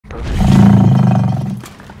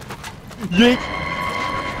Yeet!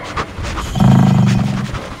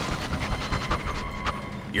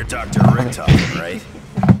 You're Dr. Rick talking, right?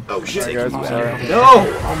 Oh shit! Sorry, guys, I'm sorry. No!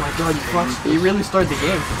 Oh my god, you fucked. You really started the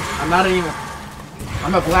game. I'm not even.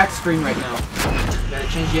 I'm a black screen right now. Gotta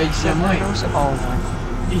change the HDMI. Oh my.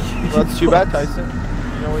 Well, that's too bad, Tyson.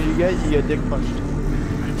 You know what you get? You get dick punched.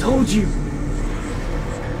 I told you!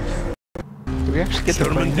 Do we actually get the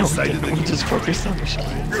point? No, we just focused on the shot.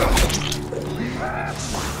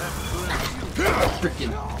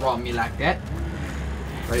 Freaking raw me like that.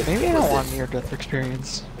 Right. Maybe I don't want near-death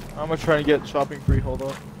experience. I'm gonna try to get shopping free, hold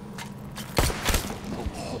up.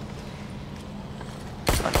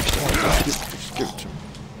 Just give it to me.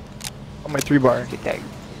 On my 3-bar. Get that.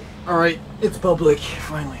 Alright, it's public,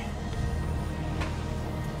 finally.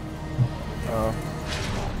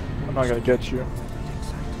 I'm not gonna get you.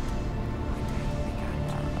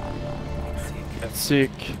 Get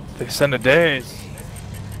sick. They send a days.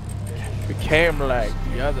 Became like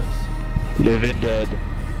the others. Living dead.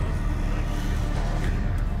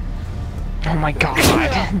 Oh my god,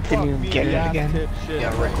 didn't even get it again.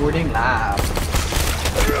 Yeah, recording live.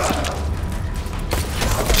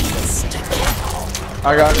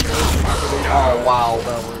 I got it. Oh wow.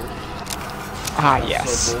 Ah yes.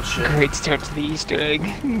 So Great start to the Easter egg.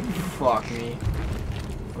 Fuck me.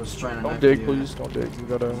 I was trying to Don't not dig, do please. Don't dig.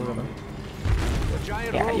 We're gonna.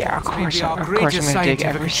 Yeah, of course I'm gonna dig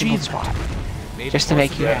every single spot. Just to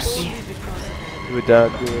make you happy. Do it,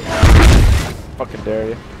 Dad. Do it. Fucking dare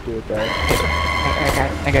you. Do it, Dad.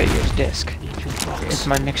 I gotta use disc. It's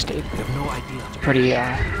my mixtape. It's pretty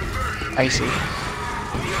icy.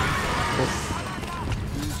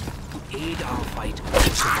 Aid our fight.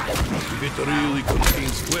 It really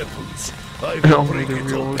contains weapons. Only the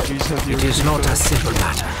real OGs have It is not a simple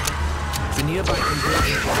matter. The nearby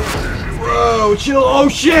conversion. Whoa, chill! Oh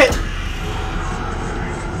shit!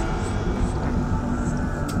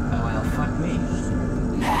 Oh well, fuck me.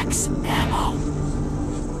 Max ammo.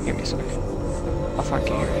 Give me a sec. I'll fucking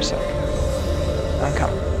give you a sec. I'm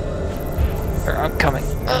coming. Or I'm coming.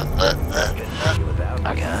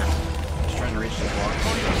 Okay. Just trying to reach the block.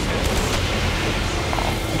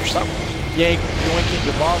 There's something. Yoinking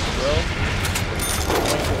the bombs, bro.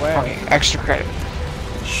 Yoink away. Okay, extra credit.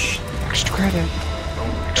 Shh. Extra credit.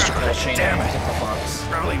 Extra credit. Damn it.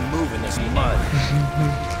 Probably moving this mud.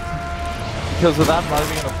 Because of that, I'm not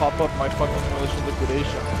even gonna pop up my fucking militia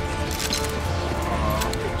liquidation.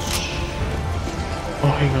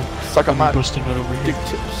 Oh, hang on. Suck on my busting it over dick here.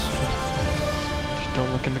 tips. Just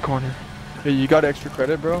don't look in the corner. Hey, you got extra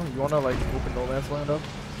credit, bro? You wanna like open no man's land up?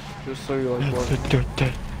 Just so you like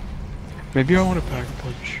what? Maybe I want to pack a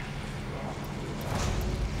punch.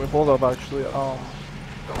 Wait, hold up, actually. Open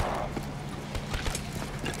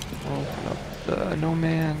up the no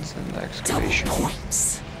man's and the excavation.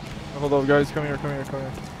 Hold up, guys. Come here, come here, come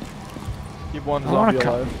here. Keep one I wanna zombie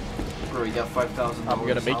come. alive. Bro, you got $5,000. I'm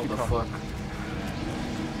gonna make How you the come. fuck?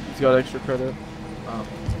 He's got extra credit. Oh.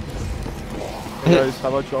 Hey guys, how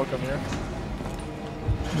about y'all come here?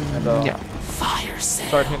 And Yeah. Fire sale.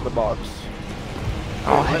 start hitting the box.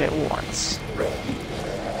 I'll hit it once.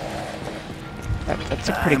 That's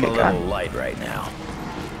a pretty I'm good a little gun. light right now.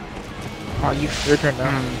 Oh, you Your turn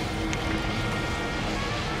now.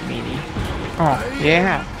 meanie. Oh,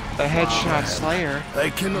 yeah. The headshot slayer. I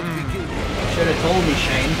cannot begin. Should have told me,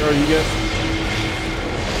 Shane. Bro, you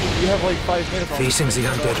have like 5 minutes. Facing the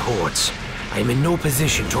undead hordes, I am in no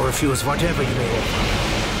position to refuse whatever you may offer.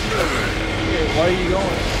 Hey, why are you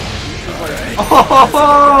going?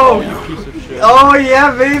 Oh! You piece of shit. Oh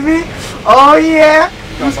yeah, baby! Oh yeah!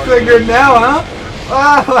 Who's figured now, huh?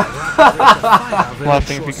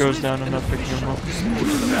 Laughing if he goes down, I'm not picking him up.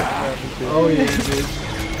 Oh yeah, dude.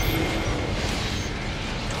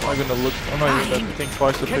 I'm not even gonna think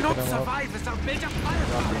twice of picking him up.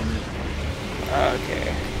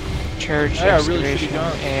 Okay. Church, Yeah, really excavation, shitty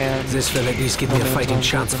gun. and... This will at least give me a fighting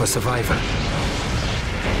chance for survival.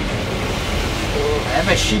 I have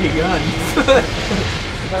a shitty gun.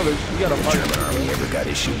 You got a German army ever got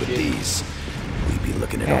issue with these? We'd be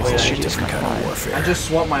looking at Yeah, a whole it's just different kind of warfare. I just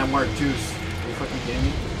swapped my Mark IIs. Are you fucking kidding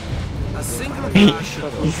me? A single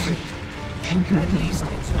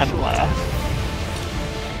I'd laugh.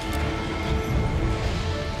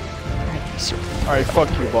 Alright, fuck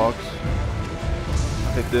you, box.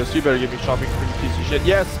 Hit this. You better give me shopping free, you piece of shit.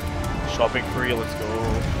 Yes! Shopping free, let's go.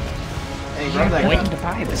 Hey, You grab that have gun. to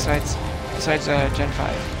buy besides Gen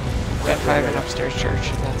 5. Gen 5 and upstairs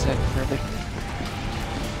church. That's it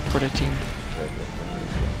for the team.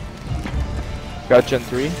 Got Gen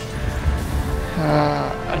 3?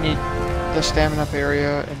 I need the stamina up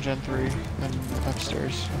area in Gen 3 and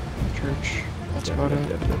upstairs church. That's about it.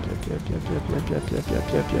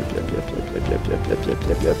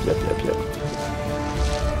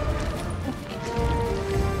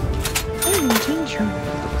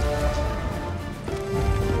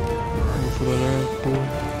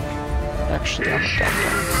 Actually, I'm a dumb.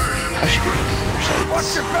 I should be.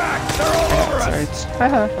 Watch your back! They're all over us!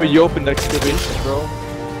 Haha. But you opened excavation, bro.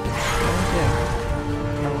 Yeah.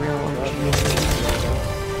 A real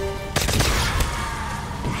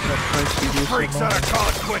Freaks oughta call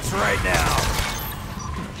it quits right now!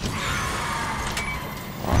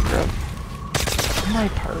 Oh, grab my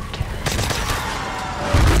part.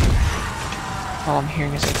 All I'm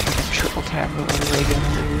hearing is I take a triple tab over the Reagan.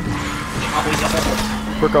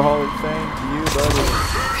 Workaholic saying to you, buddy.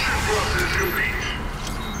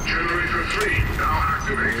 Generator 3 now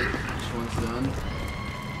activated. This one's done.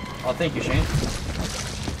 Oh, thank you, Shane.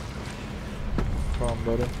 Come on,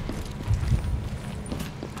 buddy.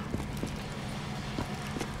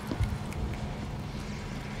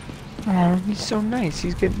 Oh, he's so nice.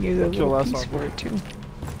 He's giving you the Kill little last piece one. for it too.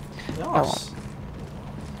 Yes.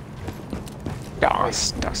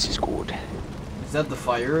 Das is good. Is that the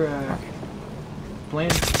fire plane?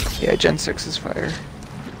 Yeah, Gen 6 is fire.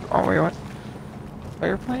 Oh, wait, what?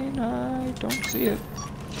 Fire plane? I don't see it.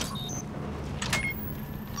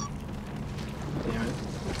 Damn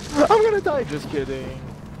it. I'm gonna die. Just kidding.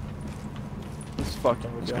 Just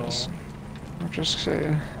fucking with y'all. I'm just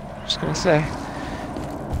gonna say.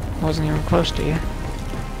 I wasn't even close to you.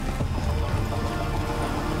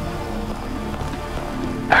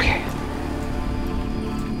 Okay.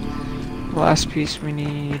 The last piece we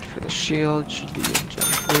need for the shield should be in Gen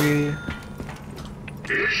 3.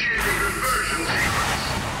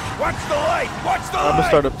 Watch the light! Watch the I'm light! gonna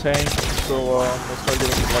start up tank, so I'm gonna start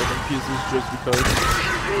getting these lightning pieces just because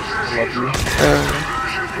I love you.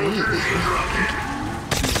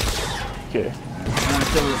 Okay. I wanna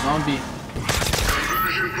kill the zombie.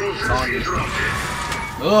 Zombie.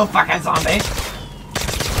 Oh, fucking zombie!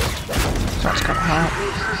 Sounds kinda hot.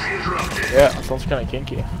 Yeah, that sounds kinda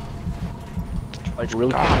kinky. Like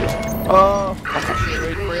really kinky. Oh,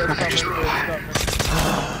 wait, Just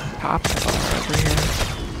pop that over here.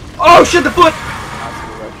 Oh shit, the foot!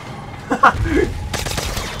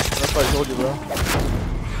 That's what I told you, bro.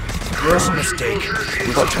 First mistake.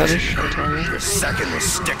 Foot fetish, I tell you. The second was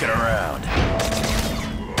sticking around.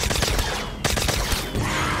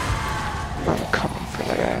 I'm coming for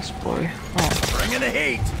that ass, boy. Oh. Bring in the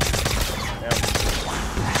heat.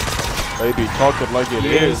 Baby, talk it like it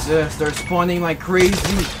is. Jesus, they're spawning like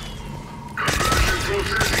crazy.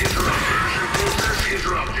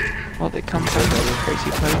 Well, they come from a crazy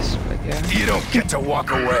place, but yeah. You don't get to walk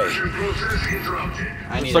away.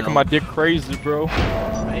 I need Sucking my help. dick crazy, bro.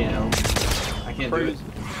 I know. I can't do it. Crazy.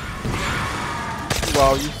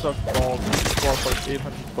 Wow, you suck balls. You cost like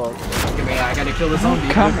 800 bucks. Look at me, I gotta kill the zombie.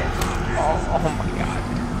 I'm coming. Oh my god.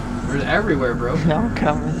 They're everywhere, bro. I'm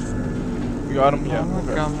coming. You got him? Yeah. I'm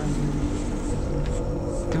Okay. coming.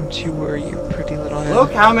 Don't you worry, you pretty little head.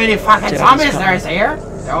 Look how many fucking Dead zombies is there's here.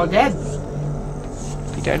 They're all dead.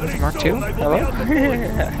 You died with Mark II? Hello?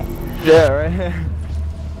 Yeah, right?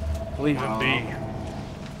 Leave it be.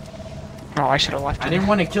 Oh, I should have left I it. didn't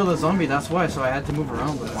want to kill the zombie, that's why, so I had to move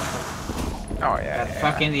around, but Oh, yeah. got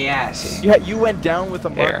fuck in the ass. Yeah, you went down with a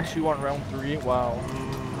Mark Here. II on round 3. Wow.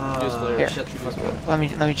 Here. Shut the fuck up. Let me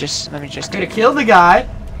just Could have take killed the guy,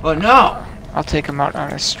 but no. I'll take him out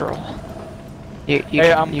on a stroll. You Hey,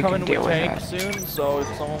 can, I'm you coming can deal with with tank that. soon, so if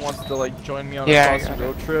someone wants to like join me on Yeah, a I cross got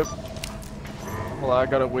road trip, well, I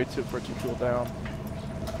gotta wait for it to cool down.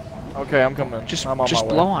 Okay, I'm coming. Just I'm on my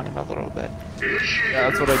blow way. on him a little bit. Yeah,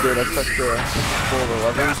 that's what I did. I pressed the pull the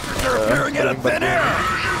lever. Bastards are appearing out of thin air.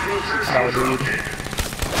 Now, dude.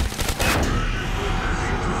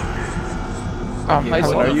 Yes,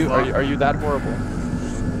 Listen, what the fuck? are you that horrible?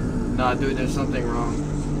 Nah, dude, there's something wrong.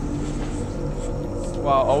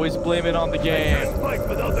 Wow, always blame it on the game. Spike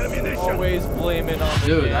without ammunition. Always blame it on the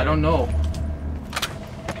Dude, game. I don't know.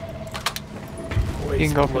 You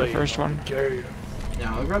can go for the first one.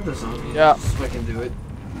 Yeah, I'll grab the zombie. Yeah. So I can do it.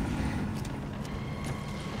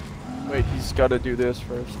 Wait, he's gotta do this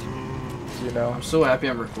first. You know. I'm so happy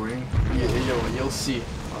I'm recording. You'll see.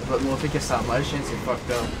 But we'll think it's not my chance you fucked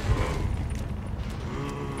up.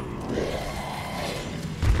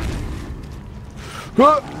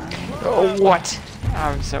 Oh, what?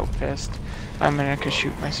 I'm so pissed. I'm gonna go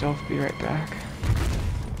shoot myself. Be right back.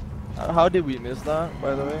 How did we miss that,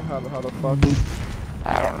 by the way? How the fuck?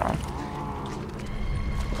 I don't know.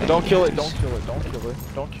 Don't kill it, don't kill it, don't kill it,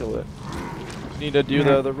 don't kill it. We need to do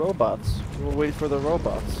the robots. We'll wait for the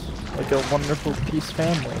robots. Like a wonderful peace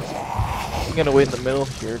family. I'm gonna wait in the middle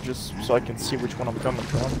here just so I can see which one I'm coming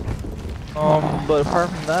from. But apart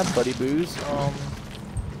from that, buddy boos,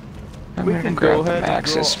 I'm we gonna can grab go ahead and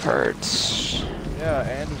Max's go. parts. Yeah,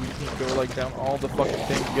 and we can go like down all the fucking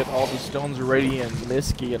things, get all the stones ready and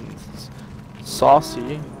misky and saucy,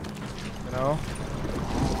 you know?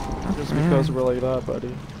 Just because we're like that,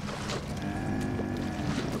 buddy.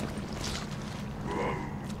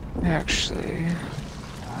 Actually,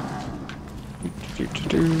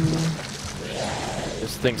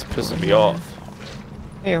 This thing's pissing me off.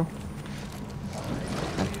 Ew.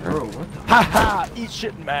 Bro, what the? Haha! Eat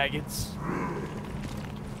shit, maggots.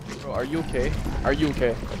 Bro, are you okay? Are you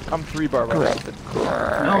okay? I'm 3-bar right Grab now. the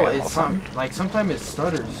car. No, it's like sometimes it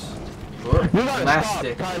stutters. Last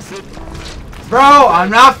stick. Bro, I'm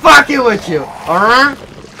not fucking with you. Alright?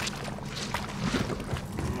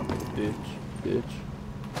 Bitch.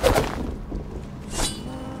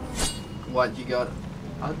 What you got?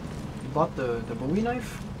 You bought the Bowie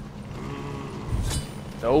knife?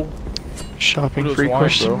 No. Shopping Kudos free wine,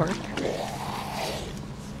 question bro. mark.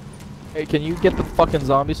 Hey, can you get the fucking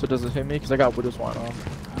zombie so it doesn't hit me? Cause I got Widow's Wine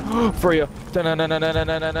on. For you.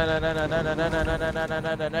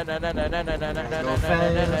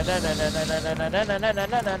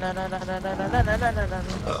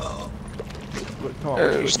 Come on.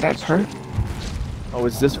 Is that part? Oh,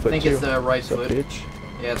 is this foot I think too? it's the right So, foot. bitch.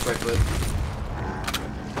 Yeah, it's right foot.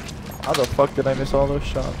 How the fuck did I miss all those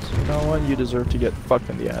shots? You know what? You deserve to get fucked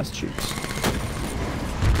in the ass cheeks.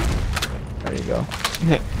 There you go.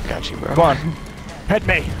 Got you, bro. Come on. Hit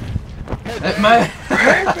me! Hit me!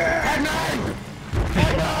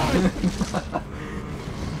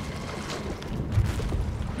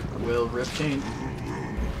 Will rip chain.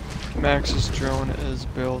 Max's drone is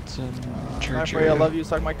built in church. I love you,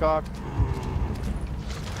 suck my cock.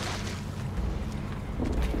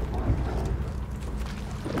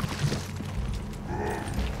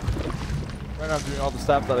 Right now I'm doing all the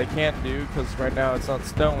stuff that I can't do because right now it's not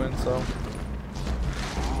snowing, so.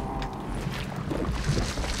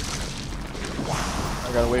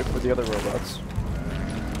 I gotta wait for the other robots.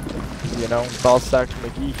 You know, Ballsack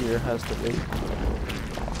McGee here has to wait.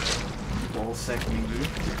 Ballsack McGee.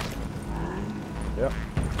 Yep.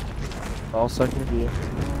 Ballsack McGee.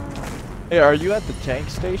 Hey, are you at the tank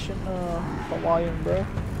station, Hawaiian, bro?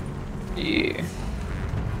 Yeah.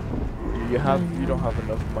 You don't have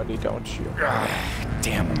enough money, don't you?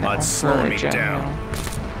 Damn mud For slowing a me gen, down.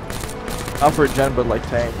 Not for a gen, but like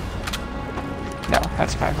tank. No,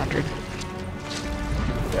 that's 500.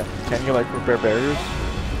 Yeah. Can you like repair barriers?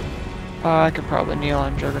 I could probably kneel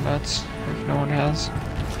on juggernauts if no one has.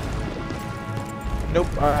 Nope,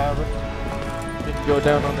 I haven't. You can go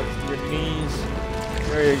down on your knees.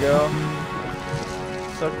 There you go.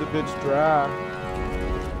 Suck the bitch dry.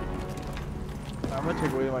 I'm gonna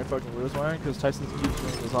take away my fucking Widow's Wine because Tyson keeps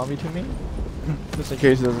doing the zombie to me. Just in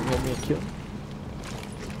case he doesn't hit me and kill me.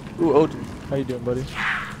 Ooh, Odin. How you doing, buddy?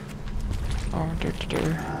 Oh, I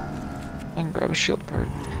can grab a shield part.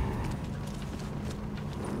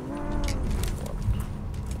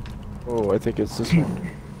 Oh, I think it's this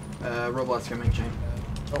one. Robots coming chain.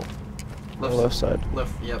 Oh. Left side.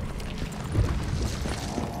 Left, yep.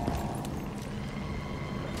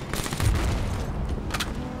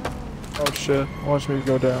 Oh shit. Watch me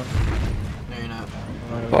go down. No, you're not.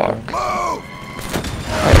 Fuck.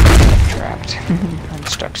 I'm trapped. I'm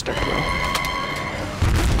stuck, bro.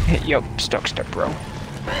 Yup, stuck, bro.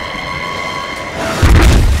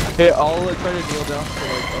 Hey, I'll try to kneel down for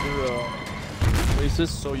like other places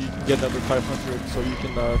so you can get another 500 so you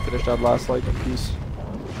can finish that last light in peace.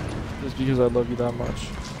 Just because I love you that much.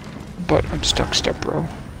 But I'm stuck, bro.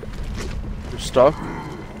 You're stuck?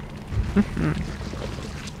 What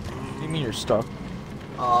do you mean you're stuck?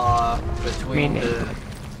 Between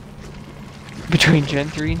Between Gen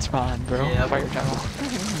 3 and Spawn, bro. Yep. Fire tunnel.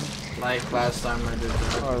 like last time I did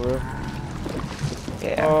that. Oh, really?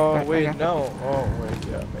 Yeah. Oh, I wait, got no. Oh, wait,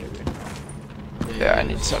 yeah, maybe. Yeah, I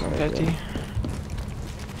need 750.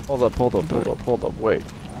 Hold up, wait.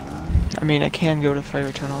 I mean, I can go to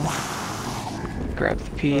Fire Tunnel. Grab the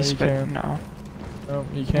piece, you but can't. no. No,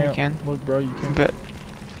 you can't. You can. Look, bro, you can't. But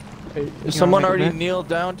Hey, You is someone wanna make a already bet? kneeled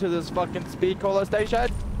down to this fucking speed cola station?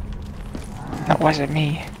 that wasn't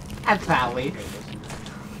me. That's probably.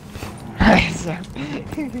 Hey,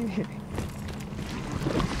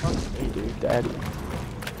 dude, daddy.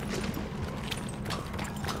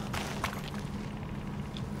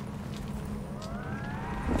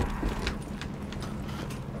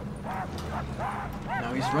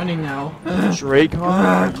 Now he's running now. Drake,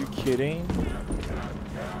 are you kidding?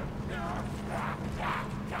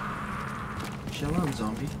 Chill out,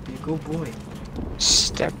 zombie. Be a good boy.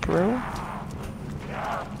 Step, bro.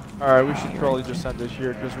 Alright, we should probably just end it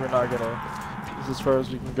here because we're not gonna. This is as far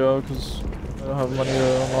as we can go because I don't have money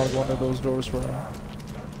to unlock one of those doors for him.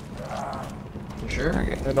 You sure?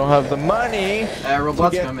 Okay. I don't have the money to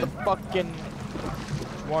Robot's get coming. the fucking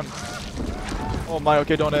one. Oh my,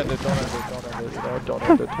 okay, don't end it, don't end it, don't end it, you know, don't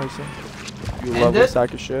end it, Tyson. You End lovely it?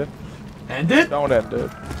 sack of shit. End it? Don't end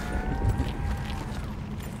it.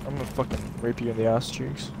 I'm gonna fucking rape you in the ass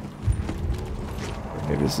cheeks.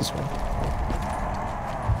 Maybe it's this one.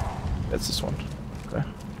 It's this one. Okay.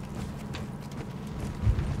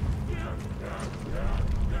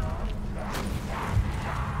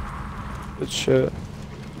 Good shit.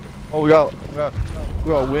 Oh, we got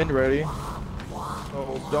wind ready.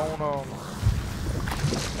 So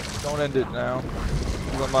don't end it now.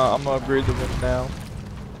 'Cause I'm gonna upgrade the wind now.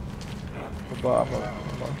 But I'm gonna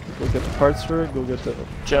go get the parts for it, go get the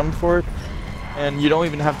gem for it, and you don't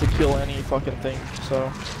even have to kill any fucking thing.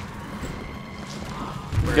 So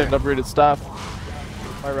we're getting upgraded staff.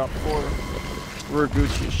 By round 4, we're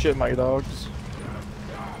Gucci as shit, my dogs.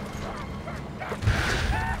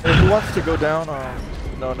 Hey, who wants to go down?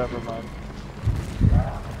 No, never mind.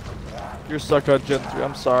 You're stuck on Gen 3.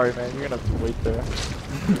 I'm sorry, man. You're gonna have to wait there.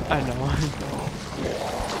 I know.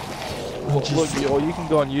 Look, yo, you can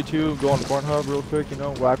go on YouTube, go on Pornhub real quick, you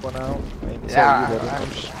know, whack one out. I mean, it's all Yeah, you,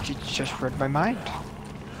 buddy. you just read my mind.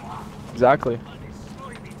 Exactly.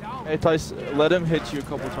 Hey, Tice, let him hit you a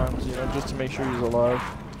couple times, you know, just to make sure he's alive.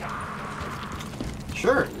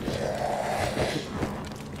 Sure.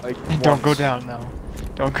 Like, Don't go once. down now.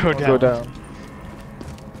 Don't go Don't down. go down.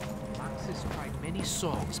 Marcus tried many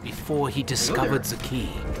songs before he discovered the key.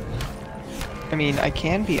 I mean, I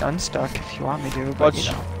can be unstuck if you want me to, but Watch.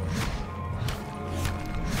 you know.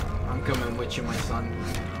 I'm coming with you, my son.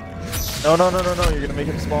 No, you're gonna make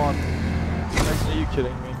him spawn. Are you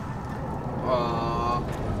kidding me?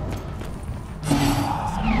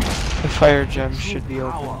 The fire gem should be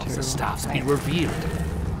Power open of the too. staffs be revealed.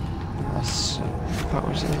 Unless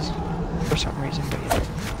poses for some reason, but yeah.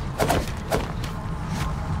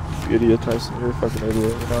 You idiot, Tyson. You're a fucking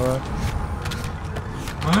idiot, you know that?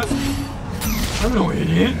 What? I'm no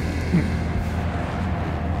idiot.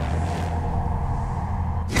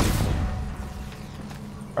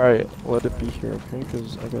 Alright, let it be here, okay?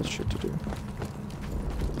 Because I got shit to do.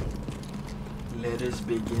 Let us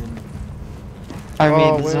begin. I Oh,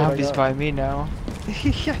 mean, the wait, zombies by me now.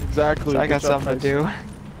 Exactly. So I got good job, something to do.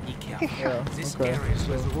 Be careful. Yeah, This okay, area is so-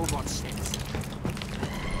 where the robot sits.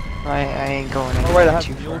 I ain't going Alright, I anywhere have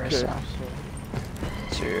too fuel far, kit. so.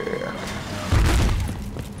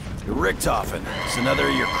 Richtofen, it's another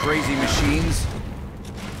of your crazy machines.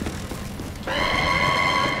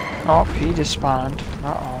 Oh, he just spawned.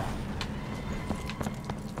 Uh-oh.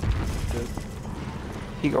 Good.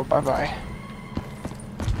 He go bye-bye.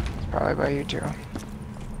 Probably by you too.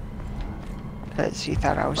 Cause he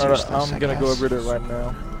thought I was Alright, useless, I'm I gonna go guess. over it right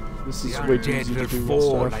now. This is The way too undead easy to will do.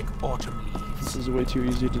 fall and stuff. like autumn leaves. This is way too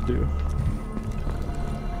easy to do.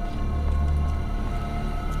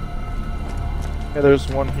 Yeah, there's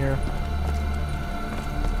one here.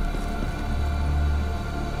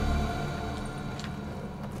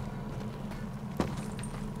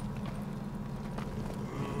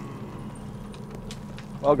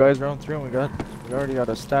 Well, guys, round 3, and we already got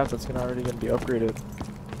a staff that's already gonna be upgraded.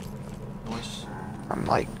 Nice. I'm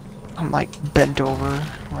like bent over,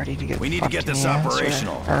 ready to get. We need to get fucked in this the ass, or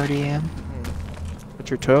operational. I already am. Put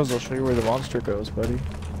your toes, I'll show you where the monster goes, buddy.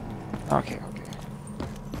 Okay.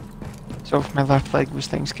 So if my left leg was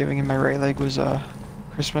Thanksgiving and my right leg was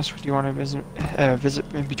Christmas, do you want to visit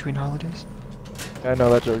in between holidays? I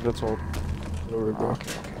know that joke, that's old. Get over it, bro.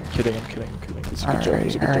 Okay. I'm kidding. It's a good joke,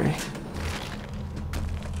 it's a good joke. Alrighty.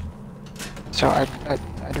 So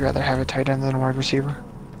I'd rather have a tight end than a wide receiver.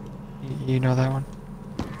 You know that one?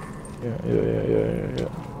 Yeah.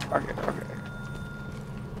 Okay.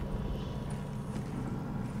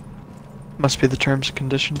 Must be the terms and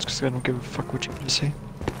conditions, because I don't give a fuck what you have to say.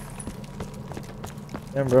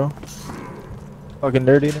 Damn, bro. Fucking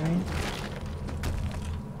dirty to me?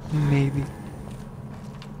 Maybe.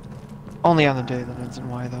 Only on the day that ends in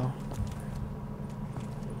Y, though.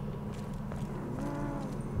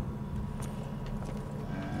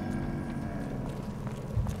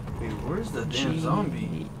 Wait, where's the damn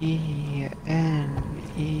zombie? GENERATO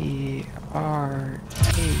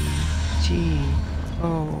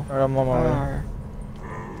Alright, I'm on my way.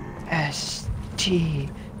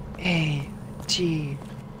 RSTAGION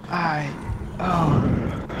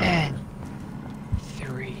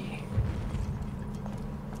 3.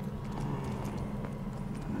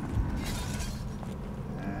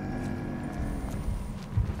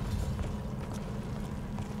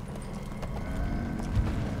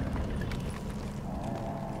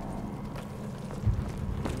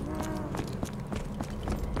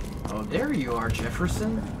 There you are,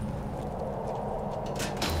 Jefferson.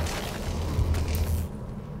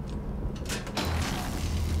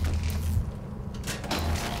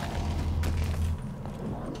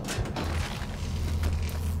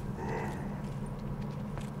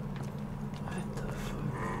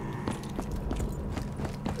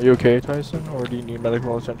 Are you okay, Tyson, or do you need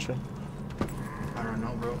medical attention? I don't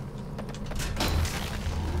know, bro.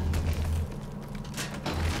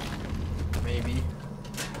 Maybe.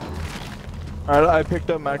 Alright, I picked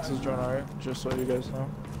up Max's drone, alright? Just so you guys know.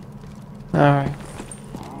 Alright.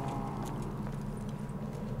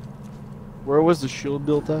 Where was the shield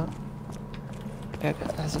built at? It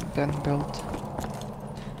hasn't been built.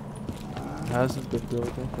 It hasn't been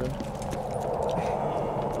built, okay.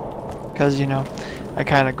 Because, you know, I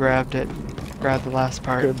kind of grabbed the last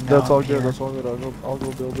part. Okay, and that's now all I'm good, here. that's all good. I'll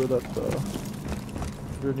go build it at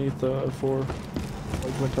underneath the 4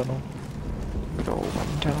 wind tunnel. Good old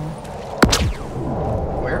wind tunnel.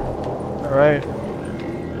 Where? Alright.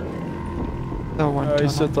 The wind tunnel. You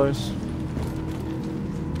sit those.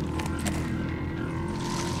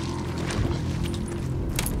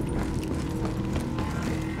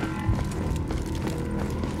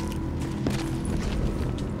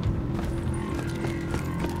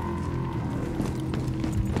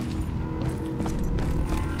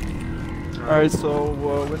 Alright, so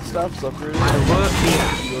when staff's upgraded, My work you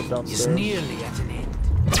here go is downstairs. nearly at an end.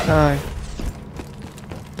 Alright.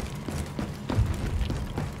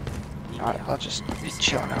 Alright, I'll just be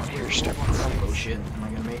chilling out here, step Oh shit, am I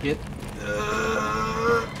gonna make it?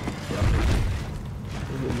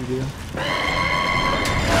 What do you do?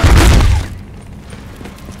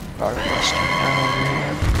 Fire buster down over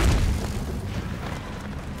here.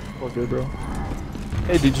 All good, bro.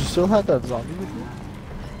 Hey, did you still have that zombie with you?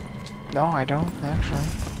 No, I don't, actually.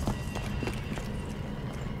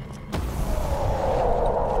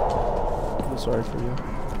 I'm sorry for you.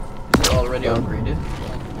 Is it already upgraded?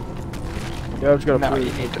 Yeah, I just gotta No, put you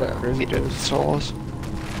it need in to crazy beat it with place. souls.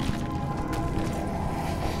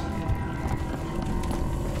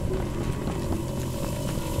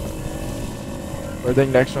 I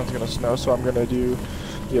think next one's gonna snow, so I'm gonna do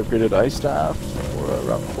the upgraded ice staff for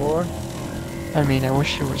round 4. I mean, I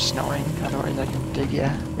wish it was snowing, otherwise I can dig ya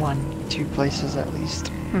 1-2 places at least.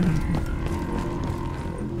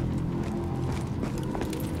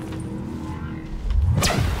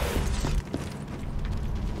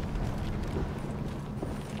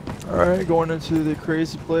 Alright, going into the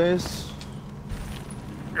crazy place.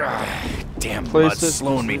 Damn Place mud's this,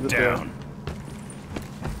 slowing me just leave it there. down.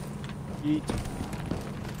 Eat.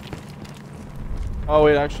 Oh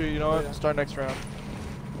wait, actually, you know what? Start next round.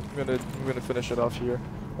 I'm gonna finish it off here.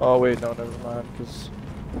 Oh wait, no, never mind, because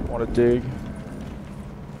I want to dig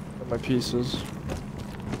at my pieces.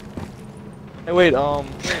 Hey, wait, you want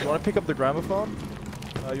to pick up the gramophone?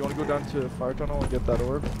 You want to go down to the fire tunnel and get that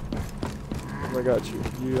orb? I got you.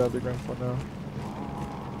 You have the gramophone now.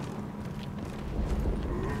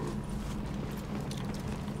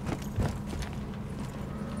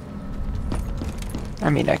 I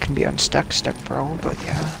mean, I can be stuck, bro, but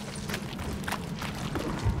yeah.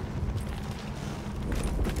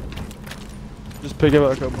 Just pick it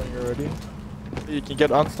back up when you're ready. You can get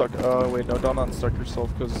unstuck. Wait, no, don't unstuck yourself,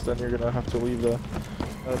 because then you're gonna have to leave that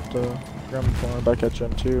gramophone back at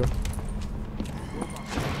Gen 2.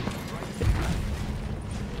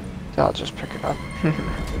 So I'll just pick it up.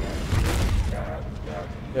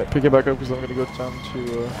 Yeah, pick it back up, because I'm gonna go down to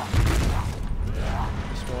this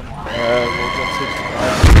one. We'll Gen 69.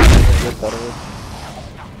 Get that away.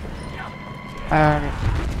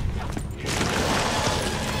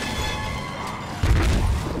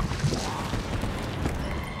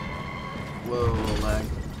 Whoa, lag.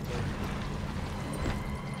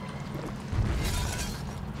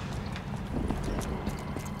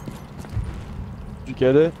 Did you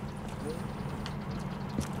get it?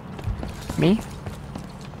 Me?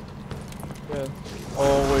 Yeah.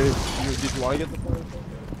 Oh wait, did you want to get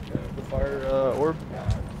the fire orb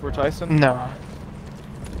for Tyson? No.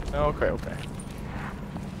 No. Okay. Okay.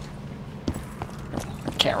 I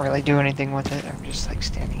can't really do anything with it. I'm just like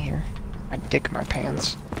standing here. My dick in my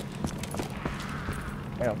pants.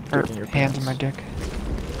 Yeah, I'm Or taking your hands in my dick.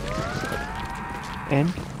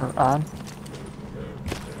 In or on?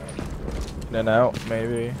 In and out,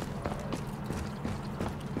 maybe.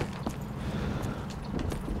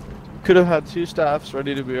 Could have had 2 staffs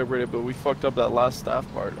ready to be upgraded, but we fucked up that last staff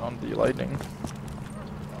part on the lightning.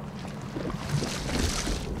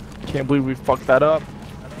 Can't believe we fucked that up.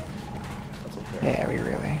 That's okay. Yeah, we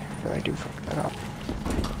really do fuck that up.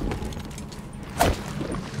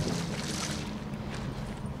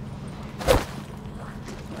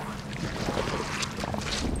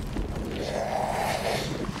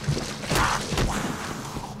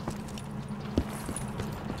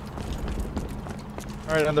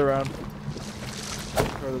 Alright, end the round.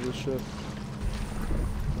 Part of this ship.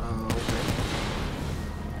 Okay.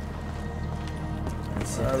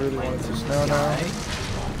 I really want it to snow now.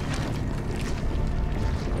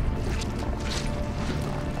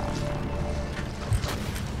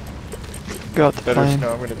 Got the Better plane.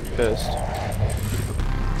 snow, I'm gonna be pissed.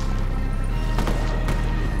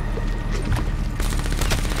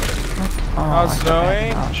 Oh, Not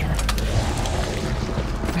snowing? Oh, sure.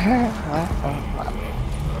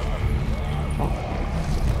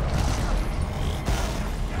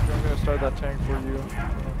 I'm gonna start that tank for you.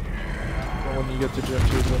 And when you get to gym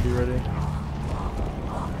 2, it's gonna be ready.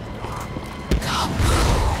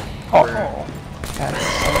 Oh, that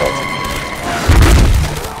is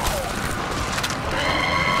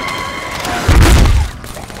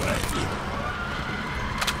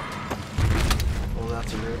Well,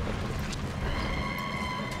 that's a rip.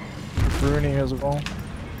 Bruning as well.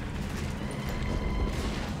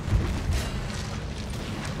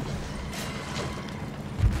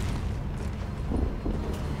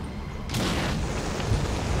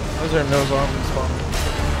 Why is there no zombies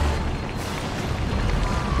spawning?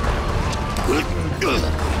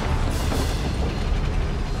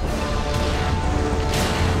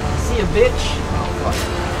 See a bitch? Oh,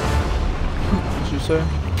 What did you say? I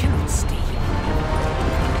cannot stay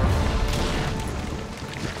here.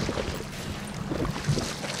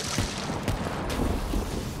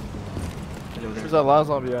 fuck. Where's that last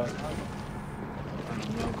zombie at? I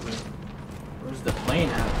have no clue. Where's the plane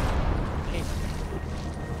at?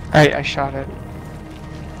 I shot it.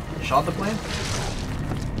 You shot the plane?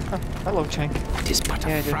 Oh, hello, Chink. It is but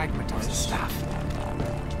Yeah, I a did. fragment of the staff.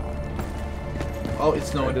 Oh,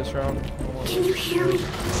 it's No, snowing. this round. Can you hear me?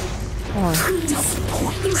 Oh, Please,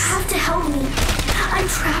 you have to help me. I'm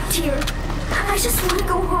trapped here. I just want to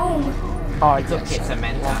go home. oh It's yes. okay,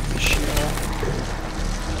 Samantha.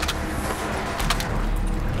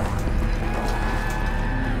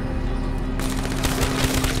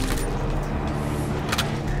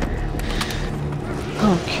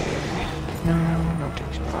 Okay. No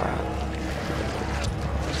takes fire.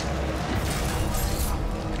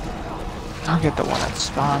 I'll get the one at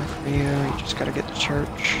spawn for you. You just gotta get to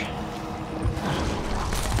church.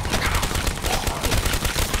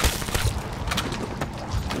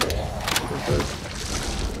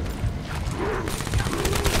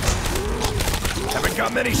 Haven't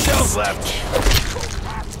got many shells left.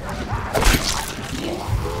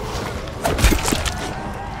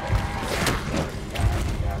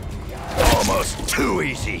 Almost too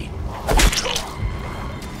easy.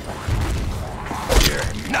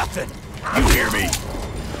 You're nothing. You hear me?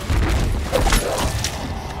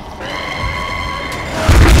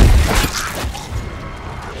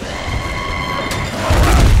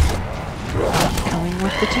 Coming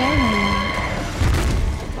with the tank.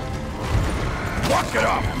 Walk it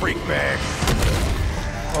off, freak bag.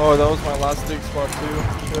 Oh, that was my last dig spot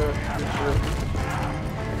too. Shit, good shit.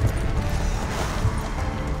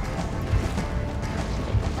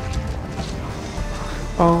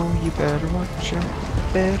 Oh, you better watch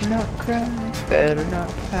out. Better not cry. Better not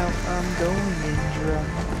pout. I'm going in dry.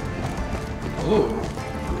 Ooh.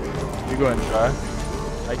 You go and try.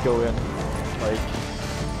 I go in like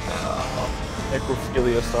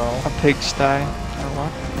necrophilia style. A pigsty. Or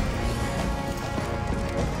what?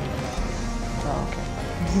 Oh, okay.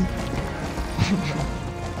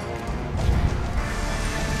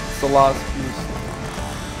 It's the last piece.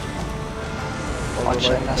 Watch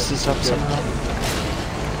that messes up somehow.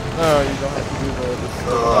 No, you don't have to do the.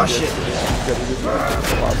 Oh, shit. You gotta do the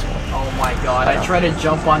last one. Oh my god, I tried to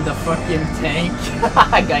jump on the fucking tank.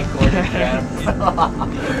 I got corner trapped.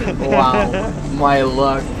 Wow. My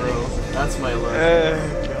luck, bro. That's my luck.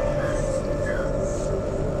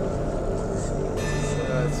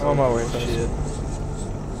 That's I'm on my way. shit.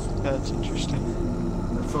 That's interesting.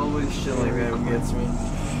 That's always shit like that that gets me.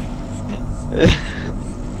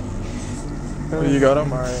 Oh, you got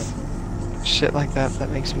him? Alright. Shit like that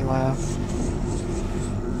makes me laugh.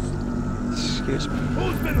 Excuse me.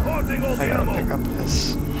 Who's been hoarding all I gotta pick up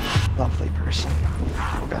this lovely person.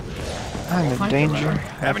 Okay. I'm in danger.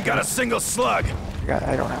 Haven't got a single slug.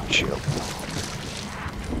 I don't have a shield.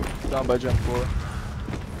 Down by Gen 4.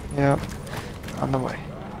 Yep. On the way.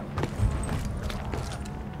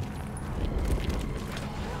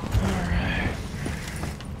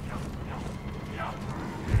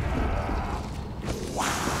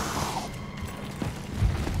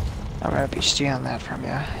 I'm gonna be stealing that from you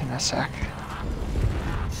in a sec.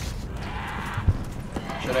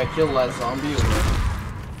 Should I kill that zombie or?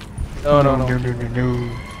 No. No.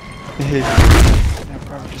 I'm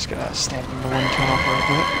probably just gonna stand in the wind tunnel for a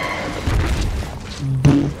bit.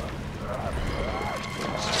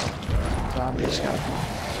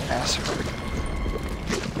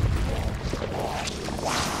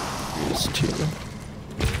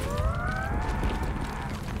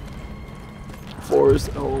 Where's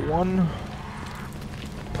L1?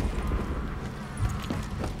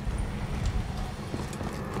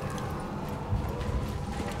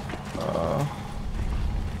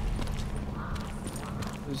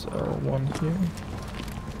 Is L1 here?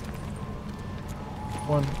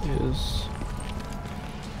 One is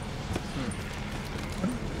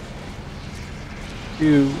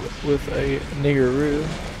you with a niggeroo.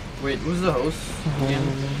 Wait, who's the host again?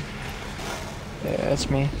 Yeah, that's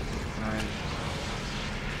me. Alright.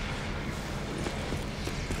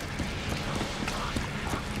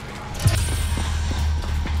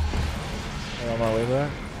 I'm on my way back.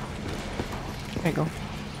 There you go.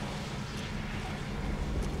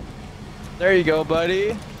 There you go,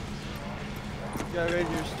 buddy. You gotta raise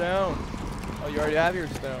your stone. Oh, you already have your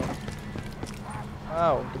stone.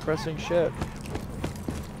 Wow, depressing shit.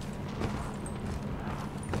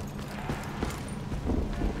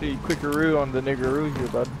 Pretty quickaroo on the niggeroo here,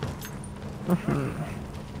 bud.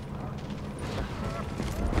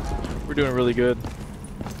 We're doing really good.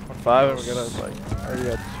 On 5, and we're gonna like already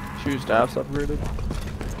got 2 staffs upgraded.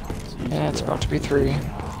 Yeah, it's about to be 3.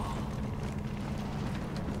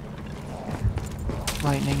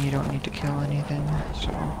 Lightning, you don't need to kill anything, so...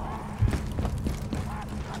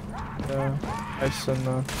 Yeah, nice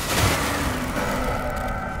and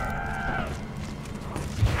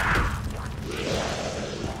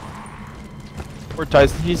Or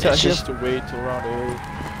Tyson, he has to wait till round 8.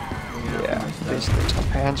 Yeah, basically till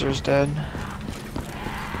Panzer's dead.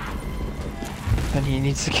 And he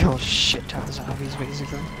needs to kill a shit ton of zombies,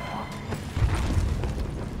 basically.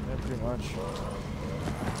 Yeah, pretty much.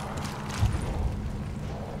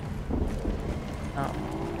 Oh,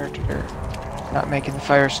 dirt. Not making the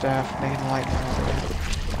fire staff, making the lightning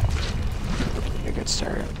over. A good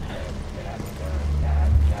start.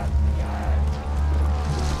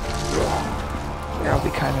 Here, I'll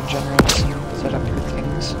be kind of generous and set up your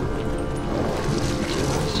things.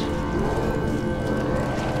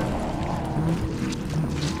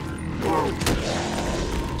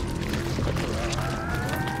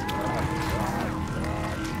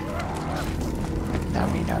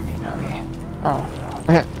 Nami. Oh,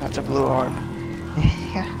 that's a blue orb.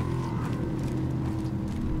 Yeah.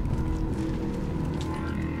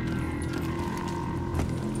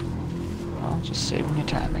 Well, just saving you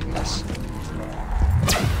time, I guess.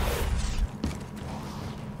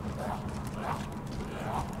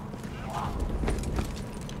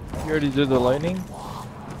 You already did the lightning?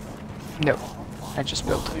 No, I just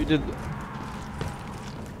built it. You did.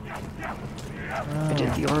 I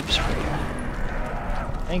did the orbs for you.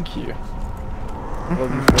 Thank you.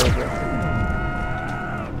 Love you forever.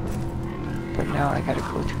 But now I gotta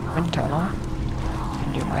go through the wind tunnel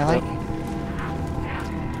and do my lightning.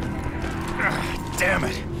 Damn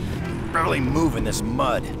it! Barely move in this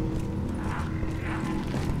mud.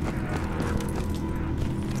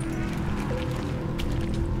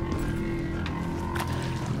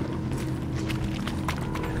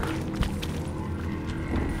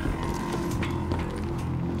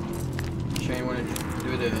 Shane, want to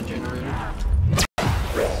do the generator?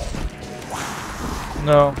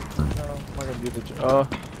 No, I'm not gonna do the.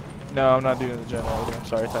 No, I'm not doing the generator. I'm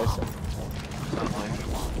sorry, Tyson. Sounds like.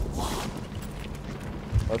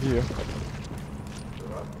 Love you.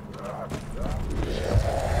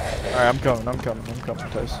 Alright, I'm coming,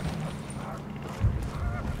 Tyson.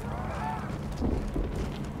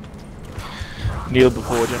 Kneel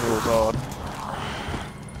before General Zod.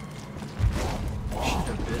 Shit,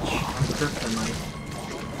 a bitch. I'm kryptonite.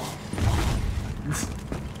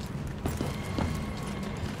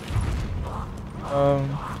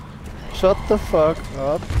 Shut the fuck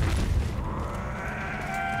up.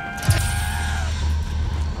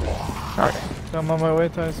 Alright. I'm on my way,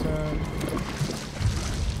 Tyson.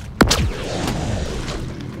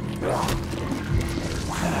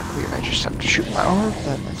 I just have to shoot my orb,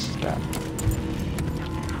 then this is done.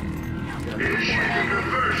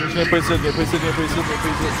 J'ai pas essayé,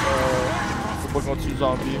 faut pas qu'on tue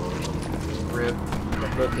zombie. Rip.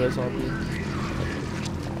 Comme le zombie.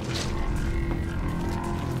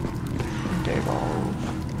 Devolve.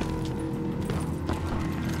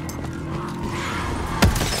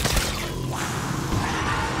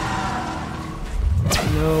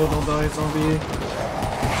 No, don't die, zombie.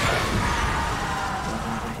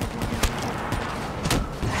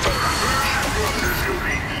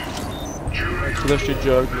 Let's just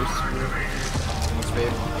jug this. Thanks,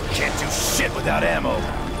 babe. Can't do shit without ammo.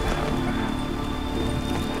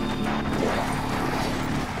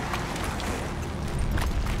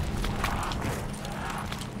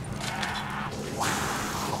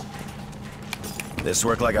 This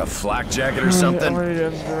work like a flak jacket or something?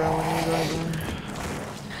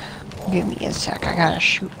 Give me a sec, I gotta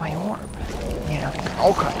shoot my orb. You know.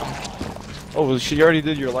 Okay. Oh, she already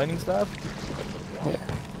did your lightning staff? Yeah.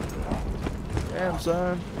 Damn,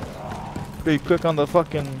 son. Be quick on the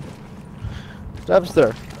fucking steps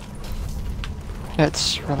there.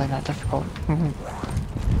 It's really not difficult.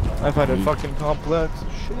 I find it fucking complex.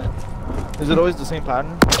 Shit. Is it always the same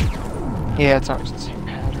pattern? Yeah, it's always the same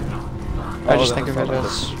pattern. I just think of it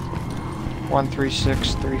as 1, 3,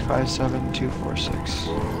 6, 3, 5, 7, 2, 4, 6. I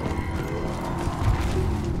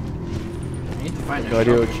need to find No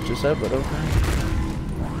idea what you just said, but okay.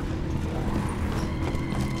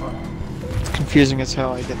 It's confusing as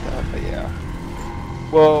hell, I get that, but yeah.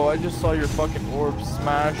 Well, I just saw your fucking orb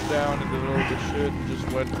smash down in the middle of the shit and just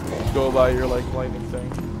went go by your like lightning thing.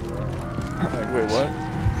 Like, wait, what?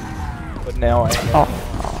 But now I know. Oh.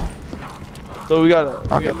 So we got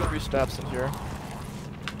 3 steps in here.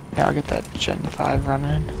 Yeah, I'll get that Gen 5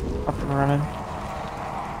 running, up and running.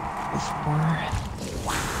 Before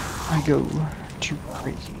I go too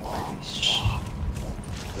crazy.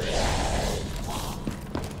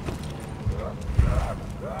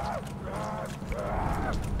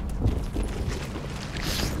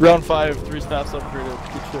 Round 5, 3 steps upgraded.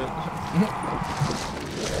 Good shit.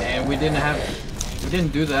 And we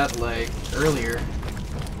didn't do that like earlier.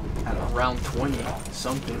 At around 20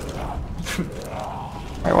 something.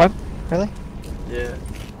 Wait, what? Really? Yeah.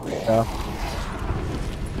 Yeah.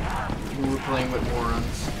 We were playing with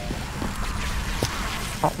morons.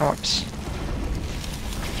 Oh, noops.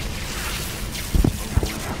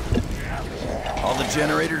 All the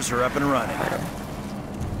generators are up and running.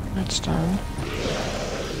 That's done.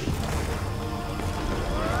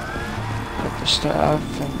 Get the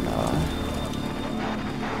staff and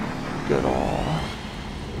good ol'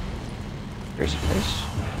 here's a face.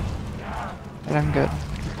 And I'm good.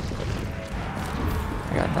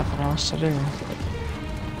 I got nothing else to do.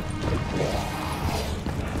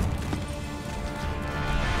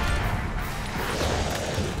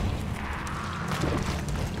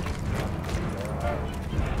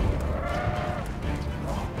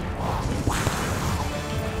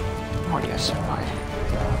 Oh yes, bye.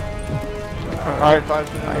 Alright,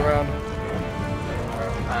 5 minutes around.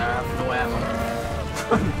 I have no ammo.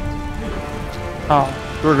 Oh,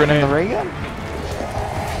 We're gonna the ray gun?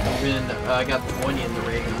 I got 20 in the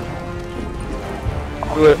ray gun.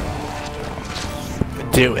 do it.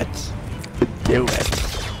 Do it. Do it.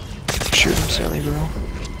 Shoot him, silly bro.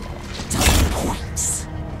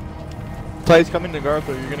 Play's coming to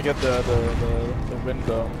Gartho. You're gonna get the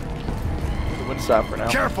wind staff for now.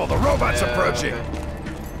 Careful, the robot's approaching. Okay.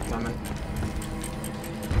 Coming.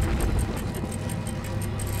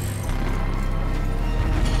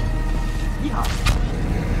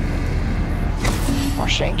 Oh,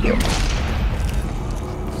 thank you.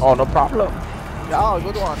 Oh, no problem. Yeah,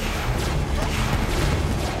 good one.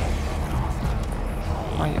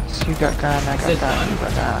 Oh yes, you got gun, I Is got it gun, done? you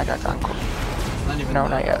got gun, I got gun. Cool. Not even No,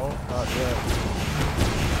 done. not yet. No, not yet.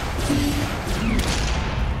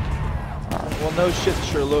 Well, no shit,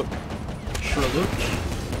 Sherlock. Sure, Luke.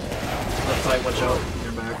 Left side, watch out.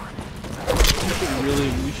 You're back.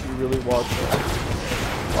 We should really watch it.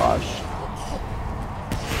 Gosh.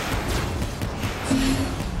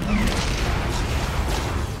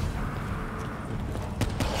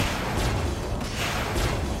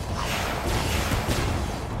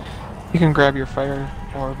 You can grab your fire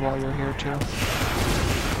orb while you're here too.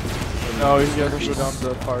 No, you have to go down to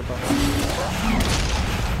the fire tunnel.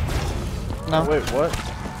 No, Wait, what?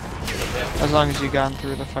 as long as you've gone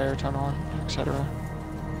through the fire tunnel, etc.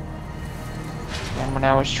 And when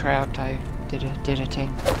I was trapped, I did a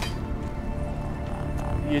thing.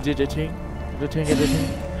 You did a thing? You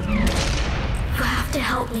have to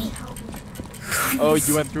help me. Oh,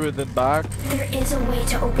 you went through it then back? There is a way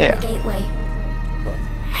to open Yeah. the gateway.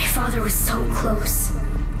 My father was so close.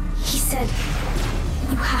 He said,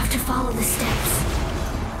 you have to follow the steps.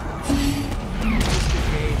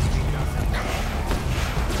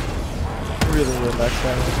 Really relax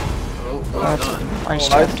that. Oh, well That's done. my Oh,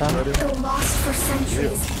 stuff nice. done. Ready? Though lost for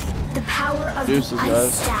centuries, the power of Deuces, the ice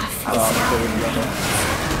guys. staff is I'm now kidding, in brother. me.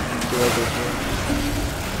 Do like this here.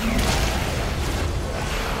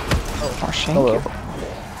 Oh, thank Hello. you.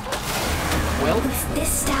 Well, With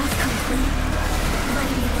this staff complete,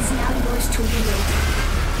 lightning is now yours to wield.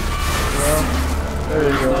 There you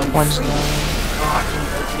go. One's done.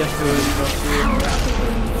 yes, The power of the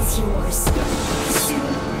wind is yours. Soon,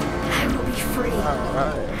 I will be free.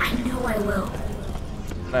 Alright. I know I will.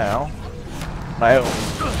 Now,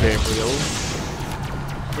 Gabriel.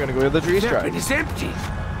 We're gonna go to the tree strike. Weapon is empty.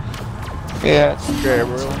 Yeah, it's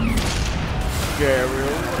Gabriel.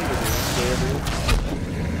 Gabriel. Gabriel.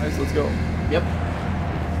 I Nice, let's go. Yep.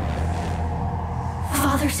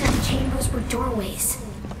 Father said the chambers were doorways,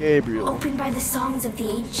 Gabriel. opened by the songs of the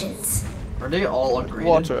ancients. Are they all upgraded?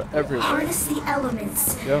 Water everywhere. Harness the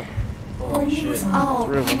elements. Yep. Only with all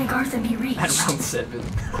River. can Agartha be reached. At round 7.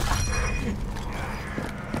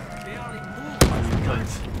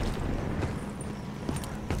 Cunt.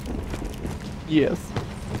 Yes.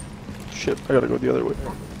 Shit, I gotta go the other way.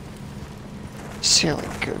 Silly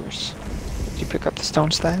goose. Did you pick up the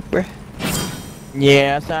stone slab, bruh?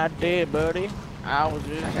 Yes, I did, buddy. I was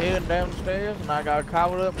just heading downstairs and I got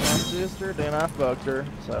caught up with my sister, then I fucked her.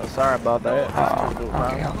 So sorry about that.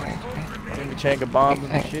 Okay. Give me check of bombs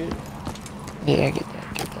and shit. Yeah, I get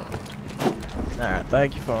that. Alright,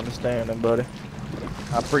 thank you for understanding, buddy.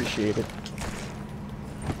 I appreciate it.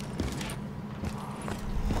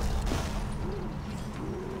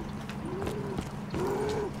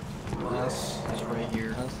 That's right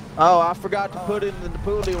here. Oh, I forgot to put it in the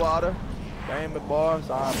poolie water. Damn it, boy.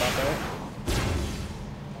 Sorry about that.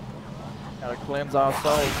 Gotta cleanse our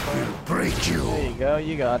souls, man. Break you. There you go,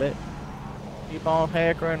 you got it. Keep on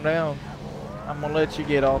hackering down. I'm gonna let you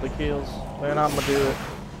get all the kills. Then I'm gonna do it.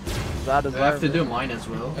 'Cause I I deserve have to it. do mine as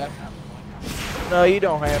well. No, you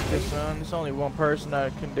don't have to, son. There's only one person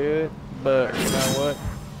that can do it. But, you know what?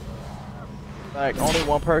 Like, only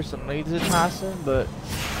one person needs it, Tyson. But,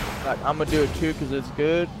 like, I'm gonna do it too because it's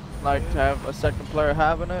good. Like, to have a second player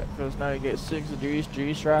having it. Because now you get 6 of these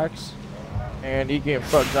G-strikes. And you can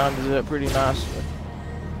fuck zombies up pretty nicely.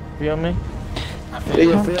 Feel me?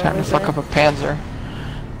 Time to fuck up a panzer.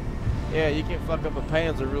 Yeah, you can fuck up a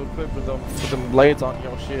panzer real quick with them blades on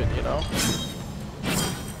your shit, you know?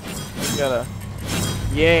 You gotta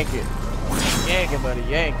yank it. Yank it, buddy,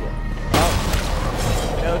 yank it.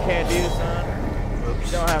 Oh. You know what can't do, son?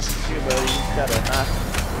 You don't have to shoot, buddy. You just gotta knock it.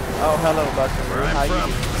 Oh, hello, Buster. Where How I'm you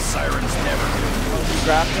from, doing? sirens never do. Oh, you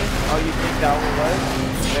grabbed it? Oh, you think that will work?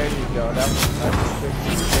 There you go. That was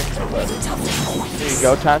buddy. There you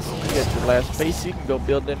go, Tyson. You get your last piece. You can go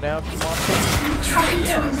build it now if you want to. I'm trying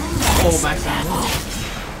to remember. Oh, max ammo.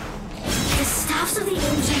 The staffs of the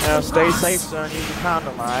ancients Now were stay lost. safe, son. Use a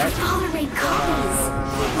condom, alright? Father made copies.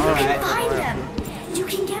 You alright. can find them. You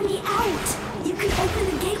can get me out. You can open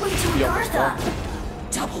the gateway to Agartha.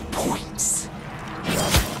 Double points.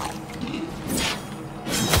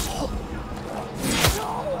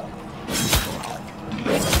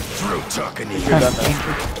 Through talking to you. You're done now.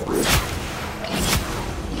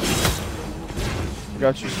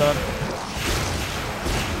 Got you, son.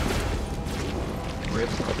 Rip.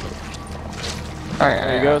 Alright,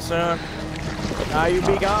 There you go, son. Now you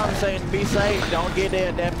be gone, saying be safe. Don't get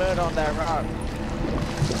that mud on that rock.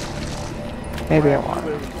 Maybe I want.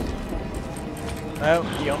 No,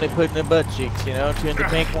 you only put in the butt cheeks, you know, to the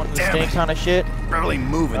pink one that stinks on the shit. Barely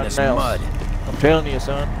moving this Nothing else. mud. I'm telling you,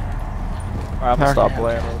 son. Alright, I'm gonna stop Okay.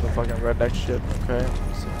 playing with the fucking redneck shit, okay?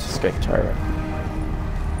 It's just getting tired.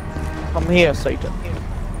 Come here, Satan.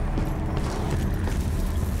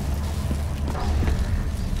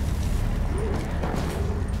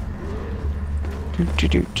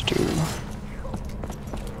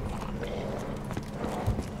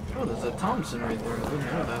 Oh, there's a Thompson right there. I didn't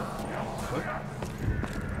know that. What?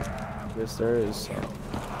 Yes, there is. So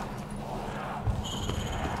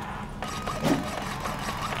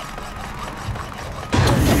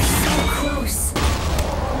close.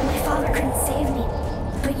 My father couldn't save me,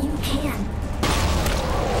 but you can.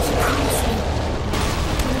 He promised me.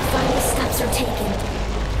 When the final steps are taken,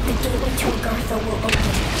 the gateway to Agartha will open.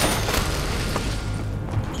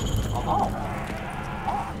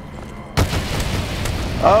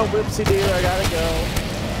 Oh, whoopsie doo, I gotta go.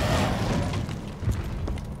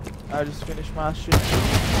 I just finished my shit.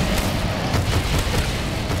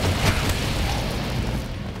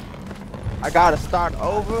 I gotta start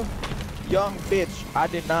over? Young bitch, I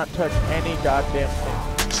did not touch any goddamn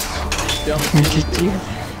thing. Young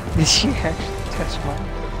Did you actually touch one?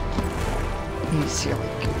 You silly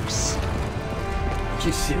goose.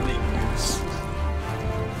 You silly goose.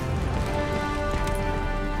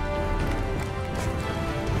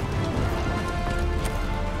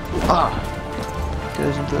 Ah!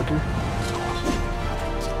 Doesn't booger.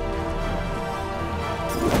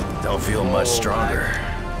 Don't feel much stronger.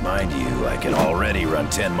 Mind you, I can already run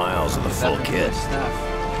 10 miles with a full kit.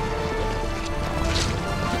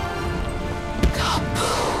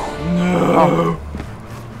 Oh.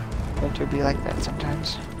 Don't you be like that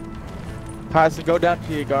sometimes? Tyson, go down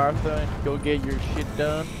to Agartha and go get your shit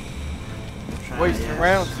done. Wasting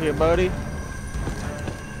rounds here, buddy.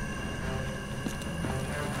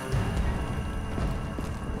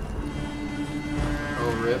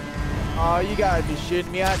 Oh, rip. Oh, you gotta be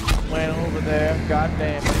shitting me. I just went over there. God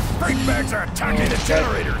damn it. Freight bags are attacking the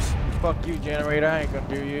generators. Fuck you, generator. I ain't gonna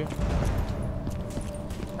do you.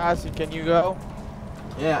 Tyson, can you go?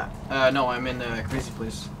 Yeah. No, I'm in the crazy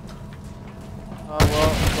place. Oh,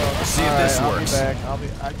 well. Let's see if this works. I'll be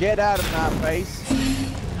back. Get out of my face.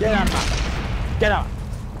 Get out of my face. Get out.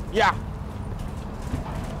 Yeah.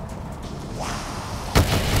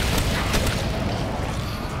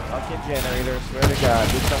 Fucking generator, swear to God,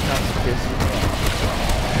 this sometimes pisses me off.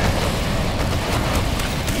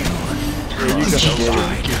 Yeah, you gonna get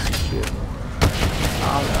it, piece of shit.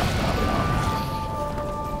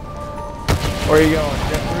 Where are you going?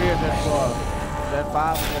 Gen 3 or Gen 12? Gen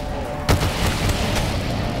 5 or Gen 4?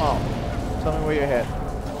 Come on, tell me where you're heading.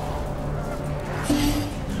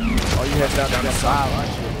 Oh, you head down to Gen 5,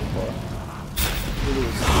 aren't you? You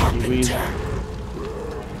little sneaky weasel.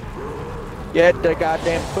 Get the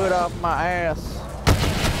goddamn foot off my ass.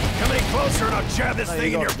 Come any closer and I'll jab this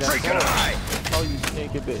thing in your freaking eye. Oh, you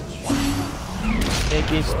sneaky bitch.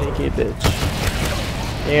 Sneaky, sneaky bitch.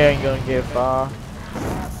 You ain't gonna get far.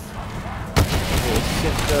 You're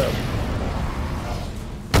sit up.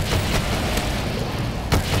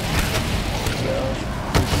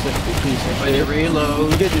 When you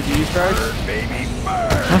reload. You get your D's charge? Baby,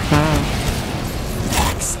 bird.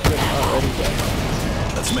 Already done.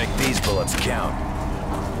 Let's make these bullets count.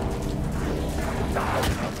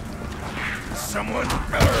 Someone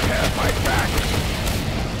better have my back.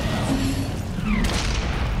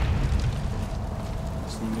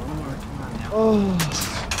 Oh,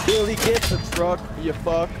 Billy, get the truck, you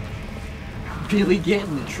fuck. Billy, get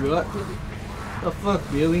in the truck. The fuck,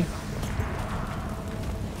 Billy?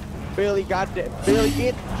 Billy, goddamn, Billy,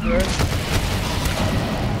 get the truck.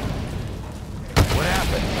 What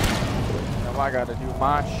happened? Now I gotta do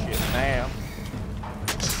my shit now.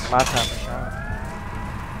 My time to shine.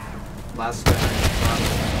 Last guy.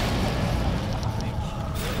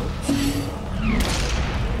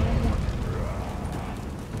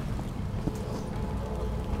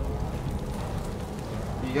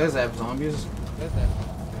 You guys have zombies?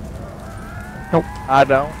 Nope. I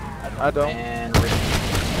don't. I don't. And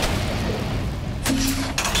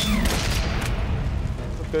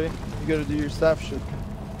Okay, you gotta do your staff shit.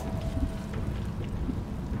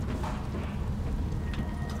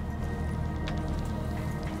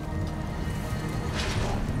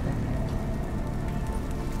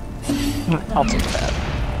 I'll take that.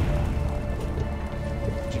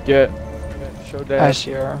 What'd you get? Show daddy.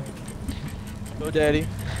 ICR. Show daddy.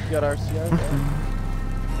 You got RCR?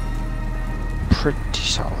 Pretty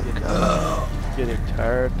solid gun. Getting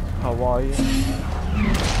tired. How are you?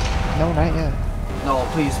 No, not yet. no,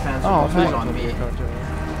 please, Panzer. Oh, He's thank on me.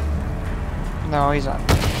 No, he's on.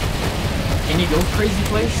 Can you go crazy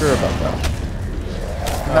place? Sure about that.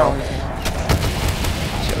 No, he's not.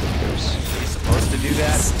 See how it goes. You supposed to do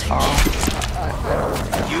that? I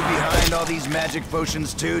You behind all these magic